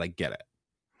with it, but I get it.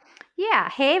 Yeah.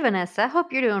 Hey, Vanessa.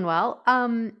 Hope you're doing well.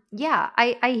 Yeah,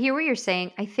 I hear what you're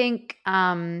saying. I think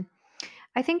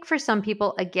for some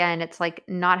people, again, it's like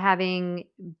not having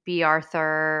B.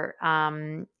 Arthur.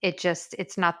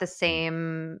 It's not the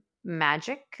same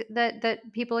magic that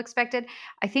people expected.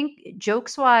 I think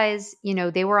jokes wise,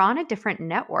 they were on a different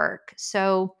network.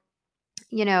 So,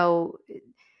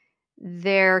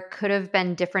 there could have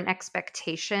been different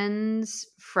expectations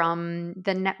from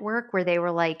the network where they were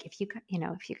like, if you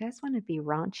guys want to be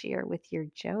raunchier with your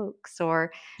jokes,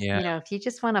 or if you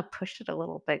just want to push it a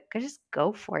little bit, just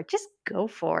go for it. Just go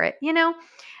for it.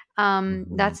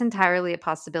 That's entirely a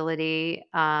possibility.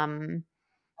 I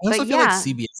also feel like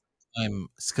CBS at the time,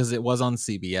 because it was on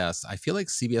CBS, I feel like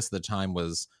CBS at the time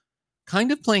was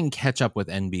kind of playing catch up with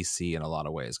NBC in a lot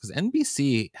of ways, because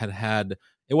NBC had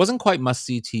it wasn't quite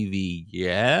must-see TV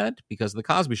yet because the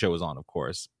Cosby Show was on, of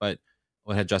course, but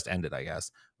it had just ended, I guess.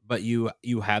 But you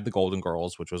had the Golden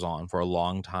Girls, which was on for a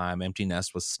long time. Empty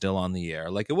Nest was still on the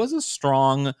air. Like it was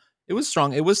strong. It was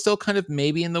still kind of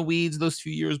maybe in the weeds those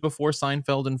few years before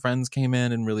Seinfeld and Friends came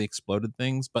in and really exploded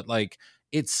things. But like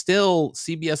it's still,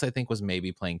 CBS, I think, was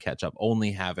maybe playing catch up,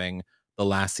 only having the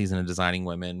last season of Designing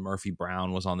Women. Murphy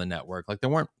Brown was on the network. Like they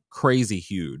weren't crazy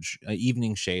huge.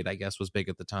 Evening Shade, I guess, was big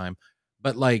at the time.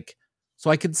 But like,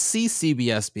 so I could see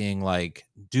CBS being like,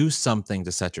 do something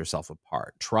to set yourself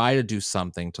apart. Try to do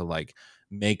something to like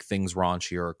make things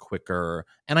raunchier, quicker.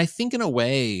 And I think in a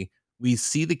way we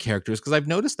see the characters, because I've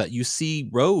noticed that you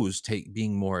see Rose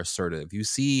being more assertive. You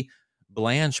see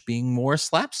Blanche being more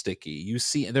slapsticky. You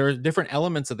see there are different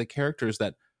elements of the characters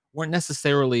that weren't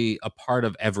necessarily a part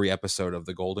of every episode of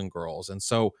the Golden Girls. And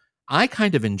so I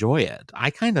kind of enjoy it. I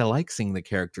kind of like seeing the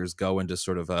characters go into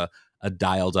sort of a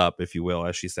dialed up, if you will,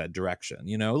 as she said, direction.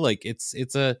 Like it's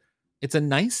a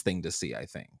nice thing to see, I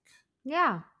think.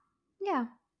 Yeah,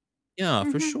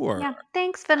 for sure. Yeah.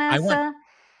 Thanks, Vanessa.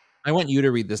 I want you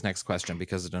to read this next question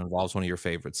because it involves one of your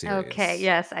favorite series. Okay,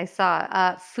 yes, I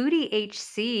saw. Foodie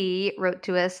HC wrote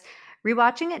to us,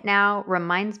 rewatching it now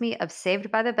reminds me of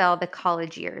Saved by the Bell, the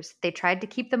college years. They tried to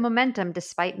keep the momentum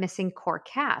despite missing core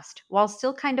cast. While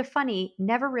still kind of funny,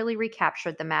 never really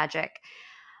recaptured the magic.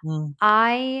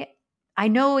 I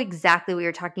know exactly what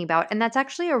you're talking about, and that's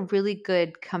actually a really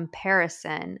good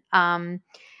comparison.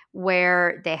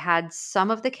 Where they had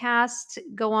some of the cast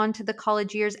go on to the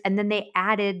college years, and then they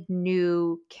added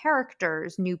new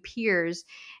characters, new peers,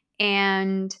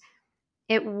 and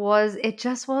it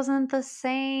just wasn't the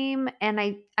same. And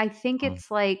I think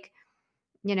it's like,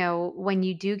 when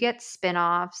you do get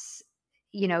spin-offs,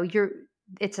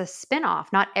 it's a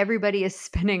spin-off. Not everybody is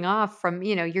spinning off from,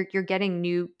 you're getting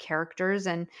new characters,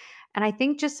 and I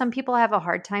think just some people have a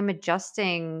hard time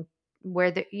adjusting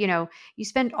where you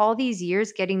spend all these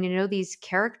years getting to know these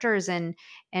characters and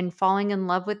falling in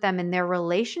love with them and their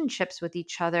relationships with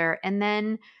each other, and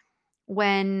then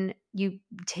when you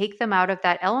take them out of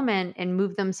that element and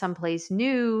move them someplace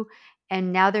new,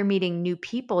 and now they're meeting new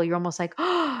people, you're almost like,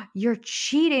 oh, you're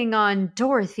cheating on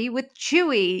Dorothy with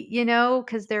Chewie,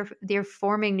 because they're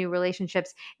forming new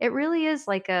relationships. It really is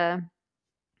like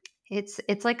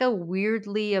it's like a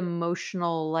weirdly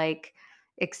emotional like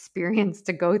experience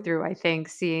to go through, I think,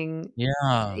 seeing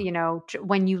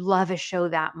when you love a show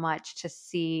that much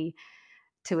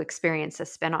to experience a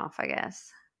spinoff, I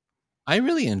guess. I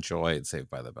really enjoyed Saved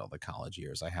by the Bell the college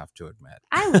years, I have to admit.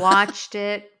 I watched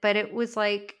it, but it was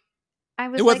like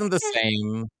It wasn't the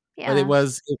same, but it yeah,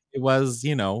 was it was,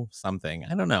 something.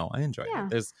 I don't know. I enjoyed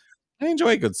it. yeah. I enjoy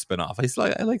a good spin-off.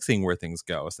 I like seeing where things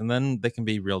go. And then they can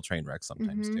be real train wrecks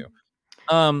sometimes Mhm.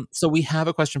 too. So we have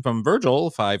a question from Virgil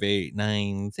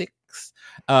 5896.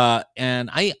 And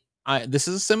I this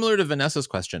is similar to Vanessa's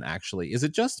question, actually. Is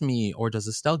it just me, or does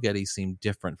Estelle Getty seem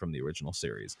different from the original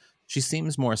series? She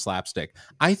seems more slapstick.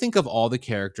 I think of all the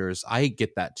characters, I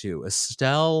get that too.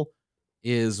 Estelle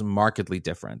is markedly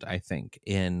different, I think,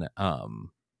 in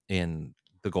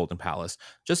the Golden Palace,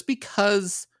 just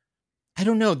because I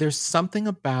don't know. There's something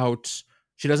about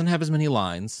she doesn't have as many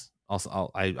lines. Also,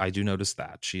 I do notice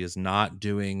that she is not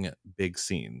doing big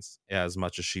scenes as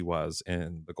much as she was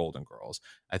in the Golden Girls.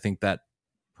 I think that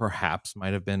perhaps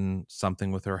might have been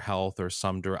something with her health or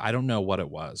I don't know what it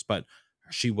was, but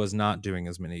she was not doing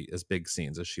as big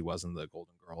scenes as she was in the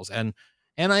Golden Girls. And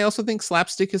I also think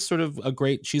slapstick is sort of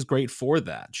she's great for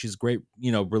that. She's great,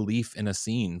 relief in a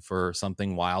scene for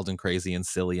something wild and crazy and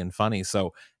silly and funny.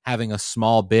 So having a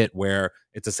small bit where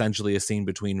it's essentially a scene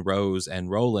between Rose and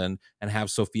Roland, and have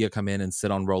Sophia come in and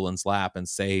sit on Roland's lap and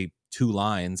say 2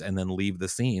 lines and then leave the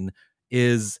scene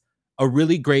is a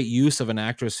really great use of an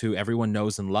actress who everyone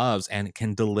knows and loves and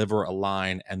can deliver a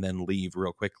line and then leave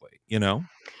real quickly,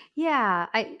 Yeah,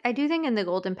 I do think in the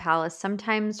Golden Palace,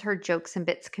 sometimes her jokes and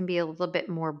bits can be a little bit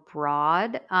more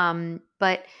broad.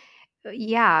 But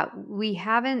yeah, we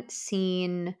haven't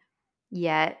seen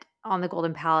yet on the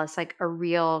Golden Palace like a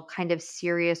real kind of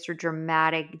serious or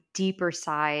dramatic, deeper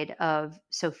side of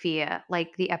Sophia,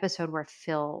 like the episode where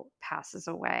Phil passes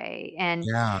away. And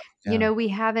Yeah. Yeah. we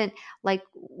haven't like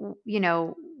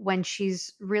when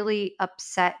she's really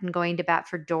upset and going to bat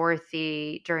for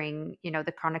Dorothy during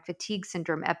the chronic fatigue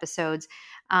syndrome episodes.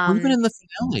 Or even in the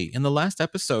finale, in the last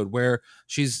episode, where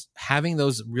she's having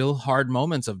those real hard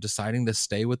moments of deciding to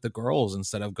stay with the girls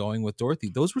instead of going with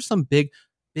Dorothy. Those were some big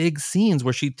scenes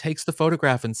where she takes the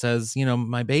photograph and says,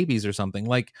 my babies or something.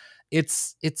 Like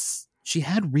she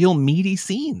had real meaty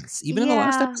scenes, even in the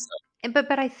last Yeah. episode.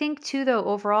 But I think too, though,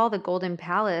 overall, the Golden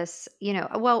Palace,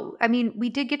 well, I mean, we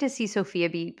did get to see Sophia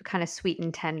be kind of sweet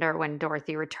and tender when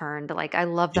Dorothy returned. Like, I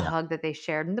love the Yeah. hug that they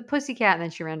shared and the pussycat, and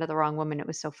then she ran to the wrong woman. It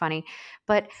was so funny.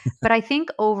 But I think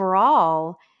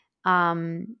overall,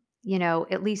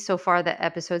 at least so far, the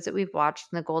episodes that we've watched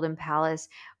in the Golden Palace,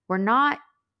 we're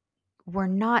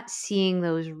not seeing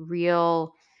those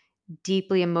real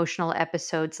deeply emotional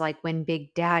episodes like when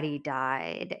Big Daddy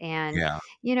died. And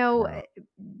Yeah.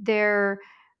 they're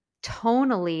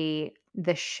tonally,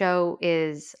 the show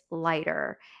is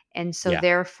lighter, and so Yeah.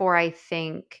 therefore I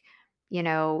think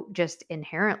just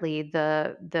inherently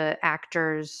the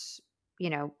actors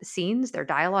scenes, their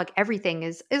dialogue, everything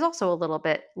is also a little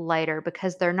bit lighter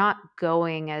because they're not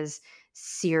going as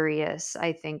serious,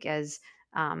 I think, as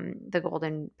the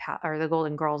the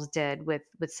Golden Girls did with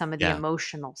some of the Yeah.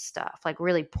 emotional stuff, like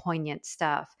really poignant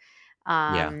stuff.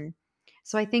 Yeah.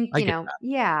 So I think I get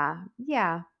yeah.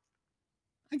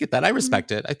 I get that. I Mhm.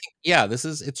 respect it. I think,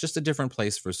 it's just a different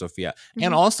place for Sophia.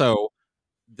 And Mhm. also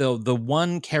the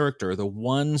one character, the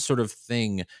one sort of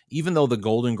thing, even though the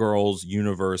Golden Girls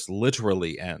universe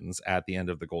literally ends at the end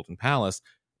of the Golden Palace,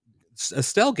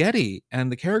 Estelle Getty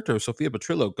and the character of Sophia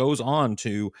Petrillo goes on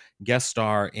to guest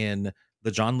star in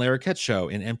the John Larroquette Show,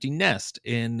 in Empty Nest,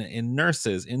 in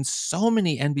Nurses, in so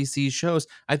many NBC shows.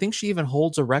 I think she even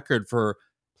holds a record for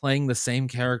playing the same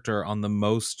character on the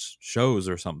most shows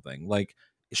or something. Like,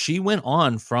 she went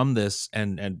on from this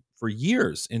and for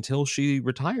years until she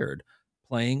retired,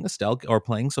 playing Estelle or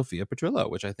playing Sophia Petrillo,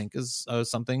 which I think is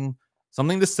something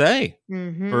to say for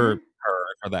Mhm. her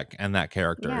or that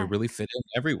character. It Yeah. really fit in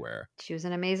everywhere. She was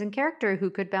an amazing character who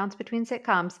could bounce between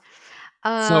sitcoms.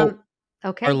 So our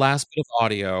Okay. last bit of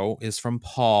audio is from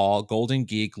Paul, Golden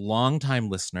Geek, longtime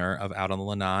listener of Out on the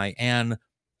Lanai, and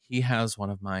he has one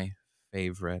of my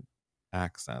favorite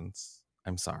accents.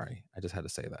 I'm sorry, I just had to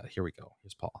say that. Here we go.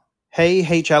 Here's Paul.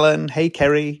 Hey Ellen. Hey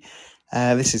Kerry.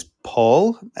 This is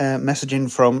Paul,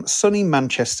 messaging from sunny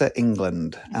Manchester,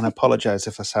 England. And I apologise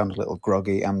if I sound a little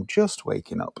groggy. I'm just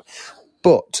waking up.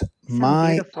 But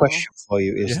my beautiful. question for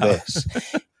you is this.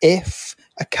 If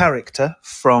a character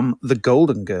from the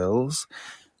Golden Girls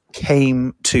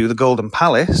came to the Golden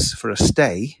Palace for a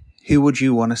stay, who would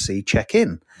you want to see check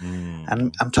in?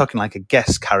 And I'm talking like a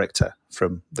guest character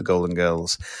from the Golden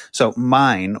Girls. So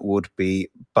mine would be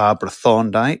Barbara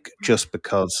Thorndike, just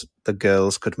because the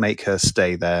girls could make her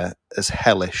stay there as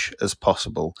hellish as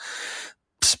possible.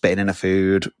 Spitting in her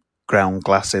food, ground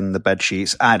glass in the bed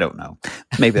sheets. I don't know.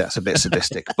 Maybe that's a bit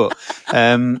sadistic, but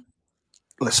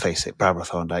let's face it, Barbara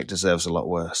Thorndike deserves a lot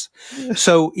worse.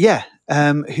 So, yeah,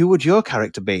 who would your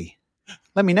character be?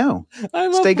 Let me know. I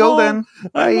love Stay Paul. golden.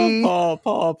 I Bye. love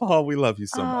Paul. We love you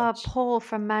so much. Paul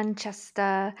from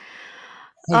Manchester.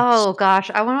 Hey, Oh gosh,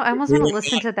 I almost we want to will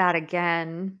listen to that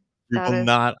again. We That will is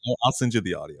not. I'll send you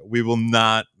the audio. We will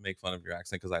not make fun of your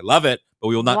accent because I love it, but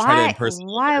we will not try to impersonate.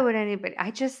 Why would anybody?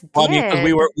 I just Well, did. because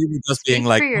we were just being Speak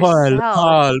like for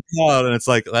Paul, yourself. and it's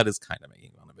like that is kind of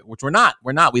making fun of it, which we're not.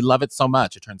 We're not. We love it so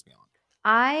much. It turns me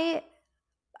on.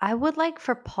 I would like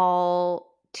for Paul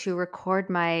to record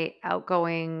my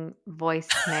outgoing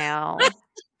voicemail.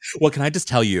 Well, can I just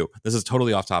tell you, this is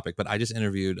totally off topic, but I just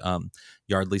interviewed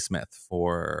Yardley Smith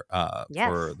for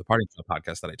the Party Show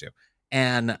podcast that I do.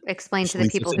 And explain to the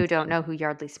people who don't know who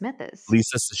Yardley Smith is.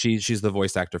 Lisa, she's the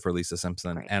voice actor for Lisa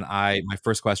Simpson. Right. And my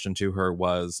first question to her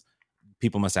was,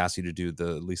 people must ask you to do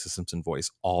the Lisa Simpson voice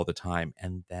all the time.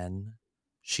 And then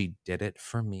she did it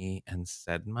for me and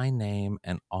said my name.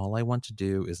 And all I want to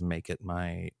do is make it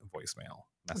my voicemail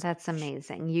message. That's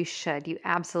amazing. You should. You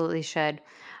absolutely should.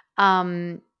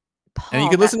 Paul, and you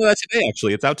can listen to that today,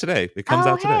 actually. It's out today. It comes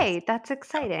out today. Hey, that's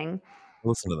exciting.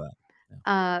 Listen to that.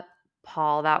 Yeah.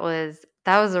 Paul, that was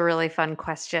a really fun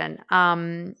question.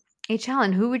 H.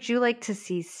 Allen, who would you like to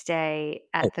see stay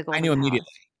at the Golden Palace? I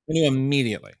knew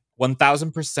immediately.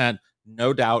 1,000%,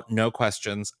 no doubt, no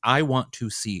questions. I want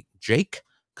to see Jake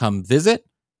come visit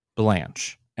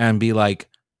Blanche and be like,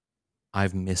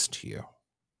 I've missed you.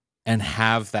 And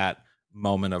have that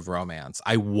moment of romance.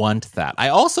 I want that. I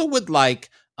also would like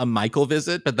a Michael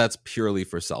visit, but that's purely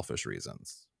for selfish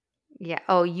reasons. Yeah.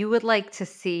 Oh, you would like to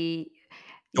see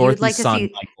Dorothy's son,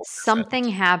 Michael something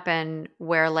happen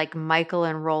where like Michael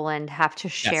and Roland have to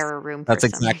share a room for some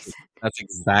reason. That's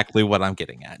exactly what I'm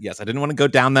getting at. Yes, I didn't want to go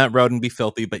down that road and be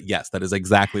filthy, but yes, that is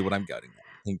exactly what I'm getting at.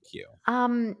 Thank you.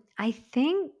 I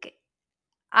think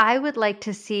I would like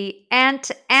to see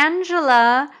Aunt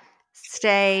Angela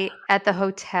stay at the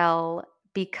hotel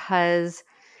because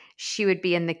she would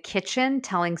be in the kitchen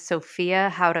telling Sophia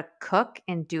how to cook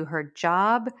and do her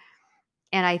job.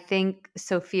 And I think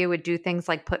Sophia would do things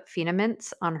like put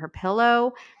Phenaments on her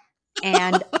pillow.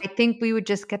 And I think we would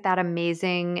just get that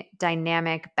amazing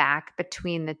dynamic back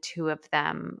between the two of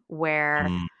them where,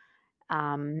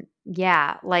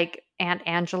 like Aunt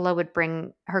Angela would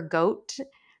bring her goat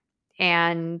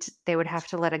and they would have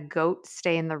to let a goat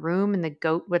stay in the room and the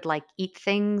goat would like eat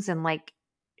things and like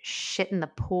shit in the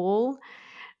pool.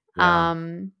 Yeah.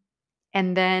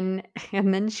 And then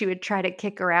she would try to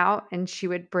kick her out and she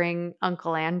would bring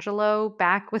Uncle Angelo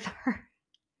back with her.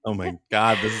 Oh my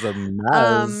God, this is a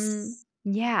mess.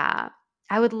 Yeah.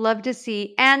 I would love to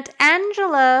see Aunt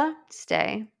Angela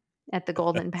stay at the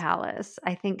Golden Palace.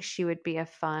 I think she would be a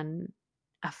fun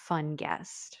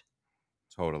guest.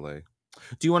 Totally.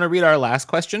 Do you want to read our last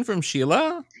question from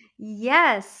Sheila?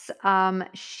 Yes.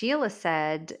 Sheila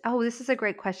said, this is a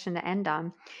great question to end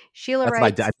on. Sheila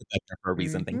writes, I put that there for a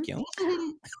reason. Thank you.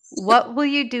 What will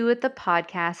you do with the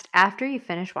podcast after you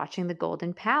finish watching The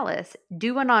Golden Palace?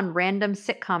 Do one on random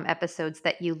sitcom episodes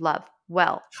that you love.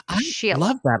 Well, Sheila. I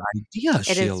love that idea,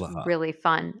 Sheila. It is really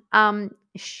fun.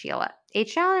 Sheila,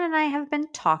 H. Allen and I have been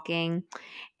talking,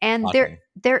 and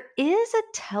there is a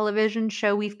television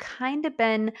show we've kind of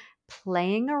been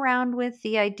playing around with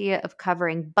the idea of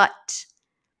covering,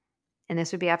 and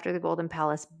this would be after the Golden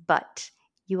Palace, but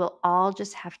you will all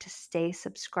just have to stay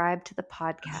subscribed to the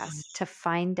podcast to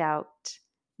find out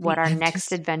what our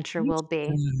next adventure will be.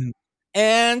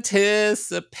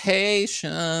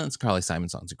 Anticipation. It's Carly Simon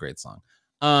song. It's a great song.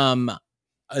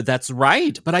 That's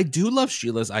right. But I do love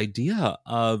Sheila's idea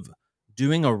of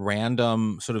doing a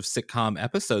random sort of sitcom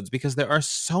episodes because there are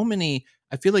so many.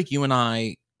 I feel like you and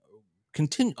I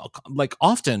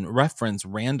often reference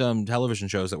random television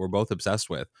shows that we're both obsessed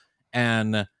with.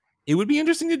 And it would be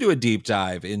interesting to do a deep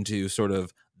dive into sort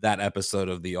of that episode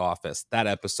of The Office, that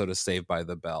episode of Saved by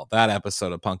the Bell, that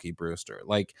episode of Punky Brewster.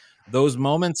 Like those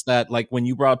moments that, like when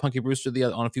you brought up Punky Brewster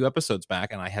on a few episodes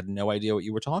back and I had no idea what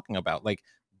you were talking about. Like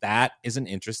that is an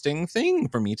interesting thing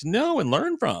for me to know and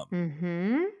learn from.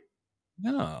 Mm-hmm.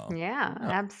 Yeah,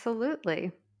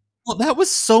 absolutely. Well, that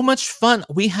was so much fun.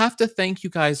 We have to thank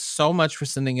you guys so much for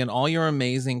sending in all your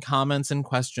amazing comments and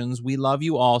questions. We love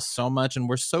you all so much, and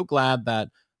we're so glad that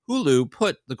Hulu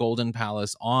put The Golden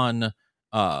Palace on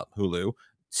Hulu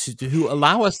to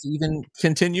allow us to even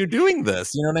continue doing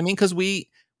this. You know what I mean? Because we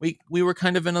were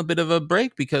kind of in a bit of a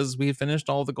break because we finished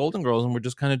all the Golden Girls and we're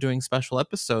just kind of doing special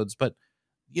episodes. But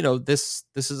you know, this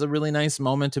is a really nice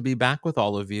moment to be back with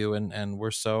all of you, and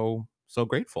we're so so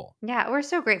grateful. Yeah, we're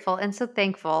so grateful and so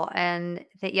thankful. And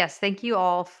yes, thank you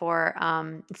all for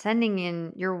sending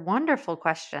in your wonderful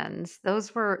questions.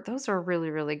 Those were really,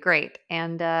 really great.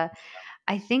 And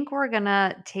I think we're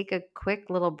gonna take a quick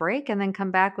little break and then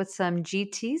come back with some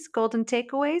GTs, golden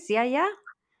takeaways. Yeah, yeah.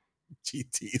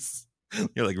 GTs.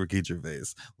 You're like Ricky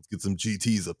Gervais. Let's get some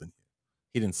GTs up in here.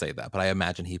 He didn't say that, but I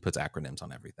imagine he puts acronyms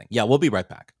on everything. Yeah, we'll be right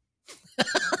back.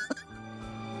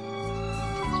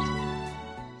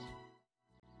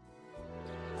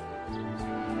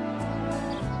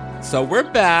 So we're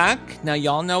back. Now,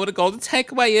 y'all know what a golden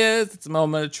takeaway is. It's a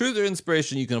moment of truth or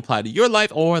inspiration you can apply to your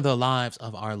life or the lives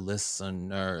of our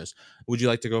listeners. Would you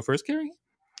like to go first, Carrie?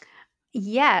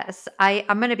 Yes,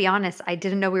 I'm going to be honest. I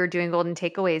didn't know we were doing golden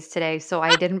takeaways today, so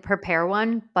I didn't prepare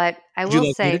one. But I Would you will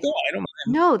like me to say, go? I don't mind.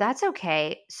 no, that's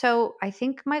okay. So I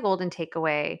think my golden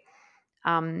takeaway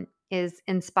is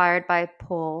inspired by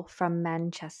Paul from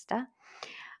Manchester.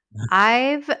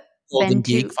 I've Golden been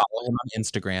Geek. to. Follow him on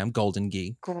Instagram. Golden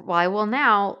Geek. Well, I will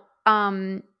now.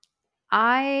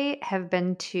 I have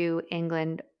been to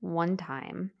England one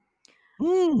time.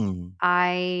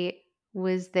 I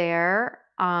was there.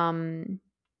 I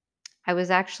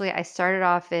started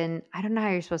off in, I don't know how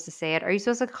you're supposed to say it. Are you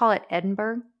supposed to call it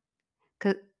Edinburgh?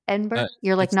 'Cause Edinburgh?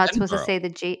 You're like It's not supposed to Edinburgh. say the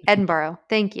G. Edinburgh.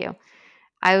 Thank you.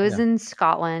 I was Yeah. in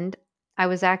Scotland. I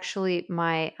was actually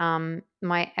my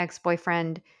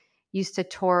ex-boyfriend used to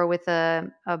tour with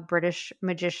a British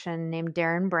magician named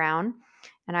Darren Brown.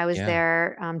 And I was Yeah.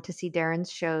 there to see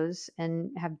Darren's shows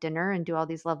and have dinner and do all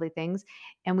these lovely things.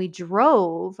 And we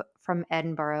drove from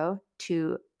Edinburgh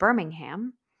to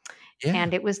Birmingham. Yeah.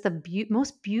 And it was the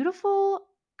most beautiful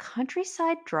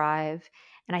countryside drive.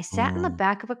 And I sat in the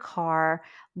back of a car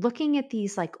looking at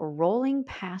these like rolling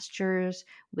pastures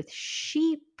with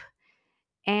sheep.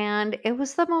 And it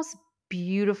was the most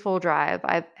beautiful drive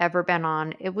I've ever been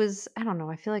on. It was, I don't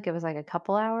know, I feel like it was like a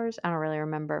couple hours. I don't really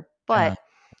remember. But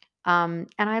and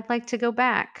I'd like to go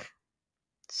back.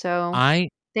 So I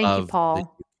thank you, love the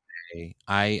Paul. UK.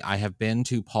 I have been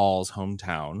to Paul's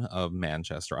hometown of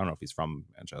Manchester. I don't know if he's from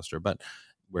Manchester, but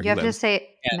where You he have to lives.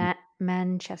 say And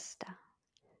Manchester.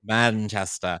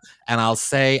 Manchester. And I'll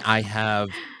say I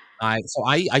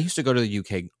used to go to the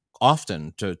UK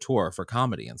often to tour for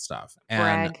comedy and stuff. And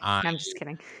Brag. No, I'm just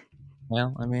kidding.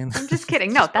 well, I mean, I'm just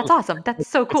kidding. No, that's awesome. That's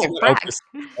so cool. Brag.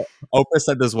 Oprah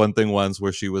said this one thing once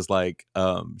where she was like,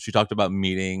 she talked about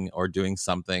meeting or doing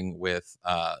something with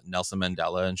Nelson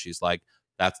Mandela, and she's like,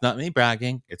 "That's not me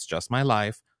bragging. It's just my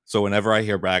life." So whenever I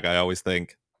hear brag, I always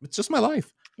think it's just my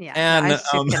life. Yeah, And no, I was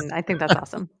just kidding. I think that's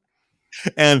awesome.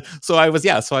 And so I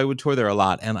would tour there a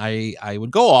lot, and I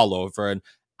would go all over. And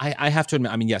I have to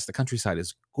admit, I mean, yes, the countryside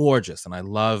is gorgeous, and I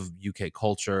love UK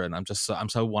culture, and I'm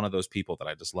so one of those people that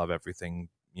I just love everything,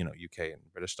 UK and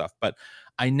British stuff. But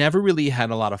I never really had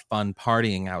a lot of fun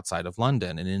partying outside of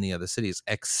London in any other cities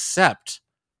except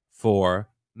for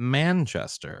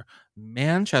Manchester.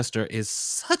 Manchester is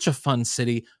such a fun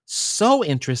city, so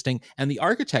interesting. And the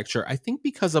architecture, I think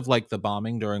because of like the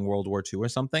bombing during World War II or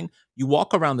something, you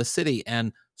walk around the city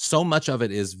and so much of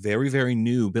it is very, very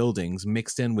new buildings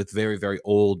mixed in with very, very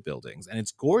old buildings. And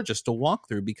it's gorgeous to walk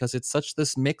through because it's such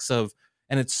this mix of,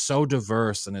 and it's so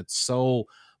diverse and it's so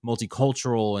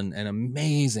multicultural and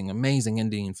amazing, amazing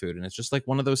Indian food. And it's just like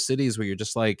one of those cities where you're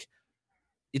just like,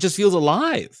 it just feels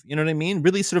alive. You know what I mean?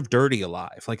 Really sort of dirty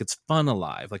alive. Like it's fun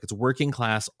alive. Like it's working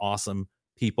class, awesome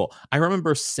people. I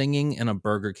remember singing in a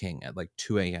Burger King at like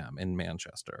 2 a.m. in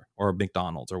Manchester or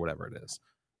McDonald's or whatever it is.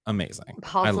 Amazing.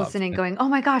 Paul's listening going, oh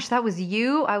my gosh, that was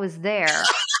you? I was there.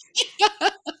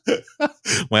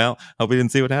 Well, hope we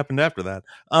didn't see what happened after that.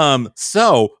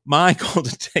 So my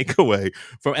golden takeaway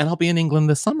and I'll be in England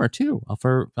this summer too.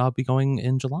 I'll be going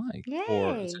in July.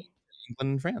 Yay.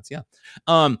 England and France, yeah.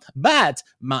 But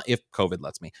if COVID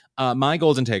lets me, my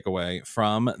golden takeaway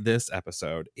from this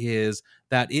episode is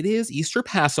that it is Easter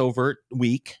Passover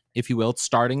week, if you will. It's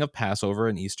starting of Passover,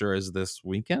 and Easter is this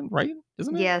weekend, right?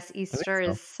 Isn't it? Yes, Easter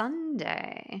is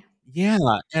Sunday. Yeah,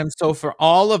 and so for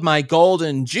all of my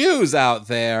golden Jews out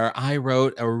there, I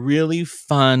wrote a really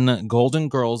fun Golden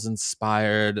Girls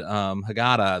inspired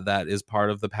Haggadah that is part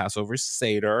of the Passover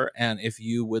Seder. And if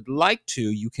you would like to,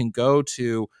 you can go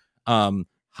to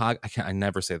I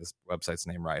never say this website's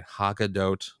name right,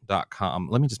 haggadot.com.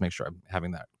 Let me just make sure I'm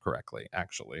having that correctly,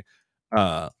 actually.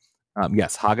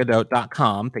 Yes,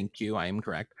 haggadot.com. Thank you. I am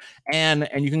correct. And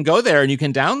you can go there and you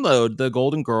can download the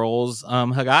Golden Girls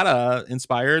Haggadah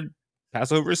inspired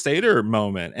Passover Seder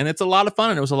moment. And it's a lot of fun.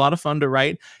 And it was a lot of fun to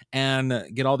write and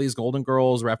get all these Golden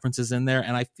Girls references in there.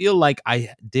 And I feel like I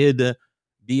did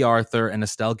B. Arthur and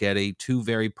Estelle Getty, two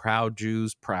very proud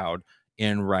Jews, proud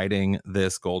in writing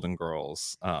this Golden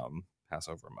Girls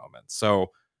Passover moment. So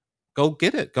go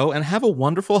get it. Go and have a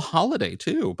wonderful holiday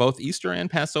too, both Easter and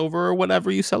Passover or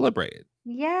whatever you celebrate.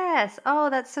 Yes. Oh,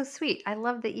 that's so sweet. I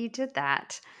love that you did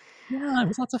that. Yeah, it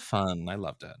was lots of fun. I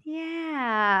loved it.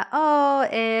 Yeah. Oh,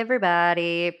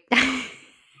 everybody.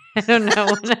 I don't know.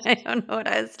 I don't know what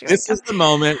I was doing. This is the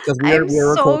moment because I'm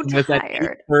we're so recording this at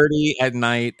tired. 8:30 at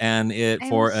night, and I'm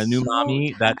for a new so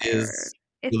mommy that tired. is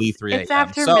really 3 It's a.m.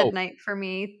 after So midnight for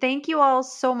me. Thank you all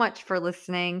so much for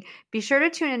listening. Be sure to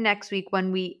tune in next week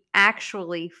when we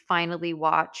actually finally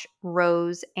watch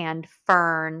Rose and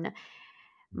Fern.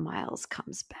 Miles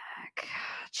comes back.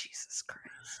 Jesus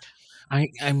Christ.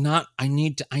 I'm not. I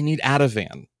need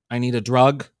Ativan. I need a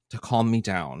drug to calm me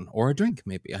down, or a drink.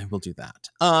 Maybe I will do that.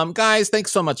 Guys,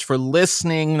 thanks so much for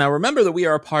listening. Now remember that we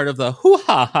are a part of the Hoo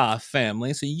Ha Ha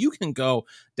family, so you can go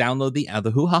download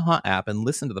the Hoo Ha Ha app and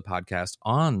listen to the podcast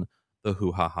on the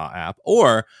Hoo Ha Ha app,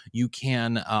 or you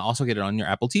can also get it on your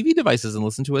Apple TV devices and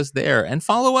listen to us there, and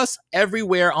follow us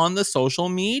everywhere on the social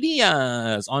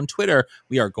medias. On Twitter,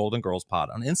 we are Golden Girls Pod.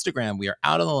 On Instagram, we are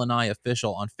Out of the Lanai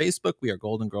Official. On Facebook, we are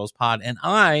Golden Girls Pod. And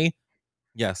I,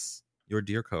 yes, your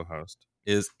dear co-host,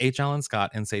 is H. Allen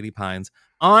Scott and Sadie Pines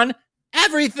on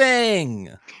everything.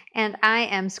 And I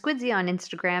am Squidsy on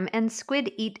Instagram and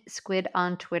Squid Eat Squid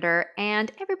on Twitter.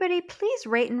 And everybody, please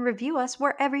rate and review us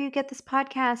wherever you get this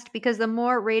podcast, because the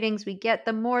more ratings we get,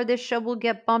 the more this show will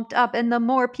get bumped up and the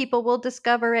more people will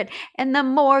discover it. And the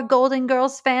more Golden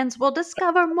Girls fans will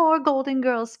discover more Golden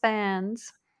Girls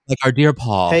fans. Like our dear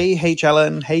Paul. Hey, H.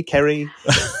 Allen. Hey, Kerry.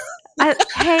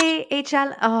 Hey,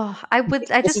 HL. Oh, I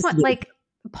just want, like,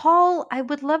 Paul, I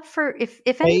would love for if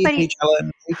Hey, anybody. H.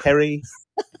 Allen. Hey, Kerry.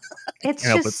 It's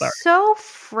Help it, just sorry. so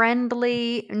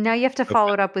friendly. Now you have to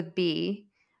follow it up with B.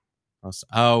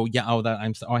 Oh yeah. Oh, that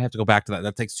I have to go back to that.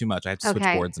 That takes too much. I have to switch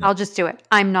Okay, boards. I'll just do it.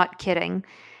 I'm not kidding.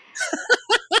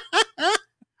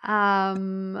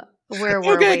 Where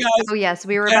were Okay, we? guys. Oh yes,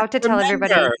 we were about to tell Remember,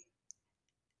 everybody.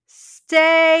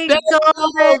 Stay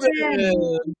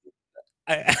golden.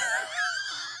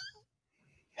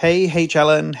 Hey, H.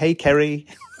 Allen. Hey, Kerry.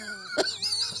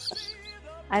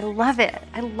 I love it.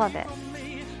 I love it.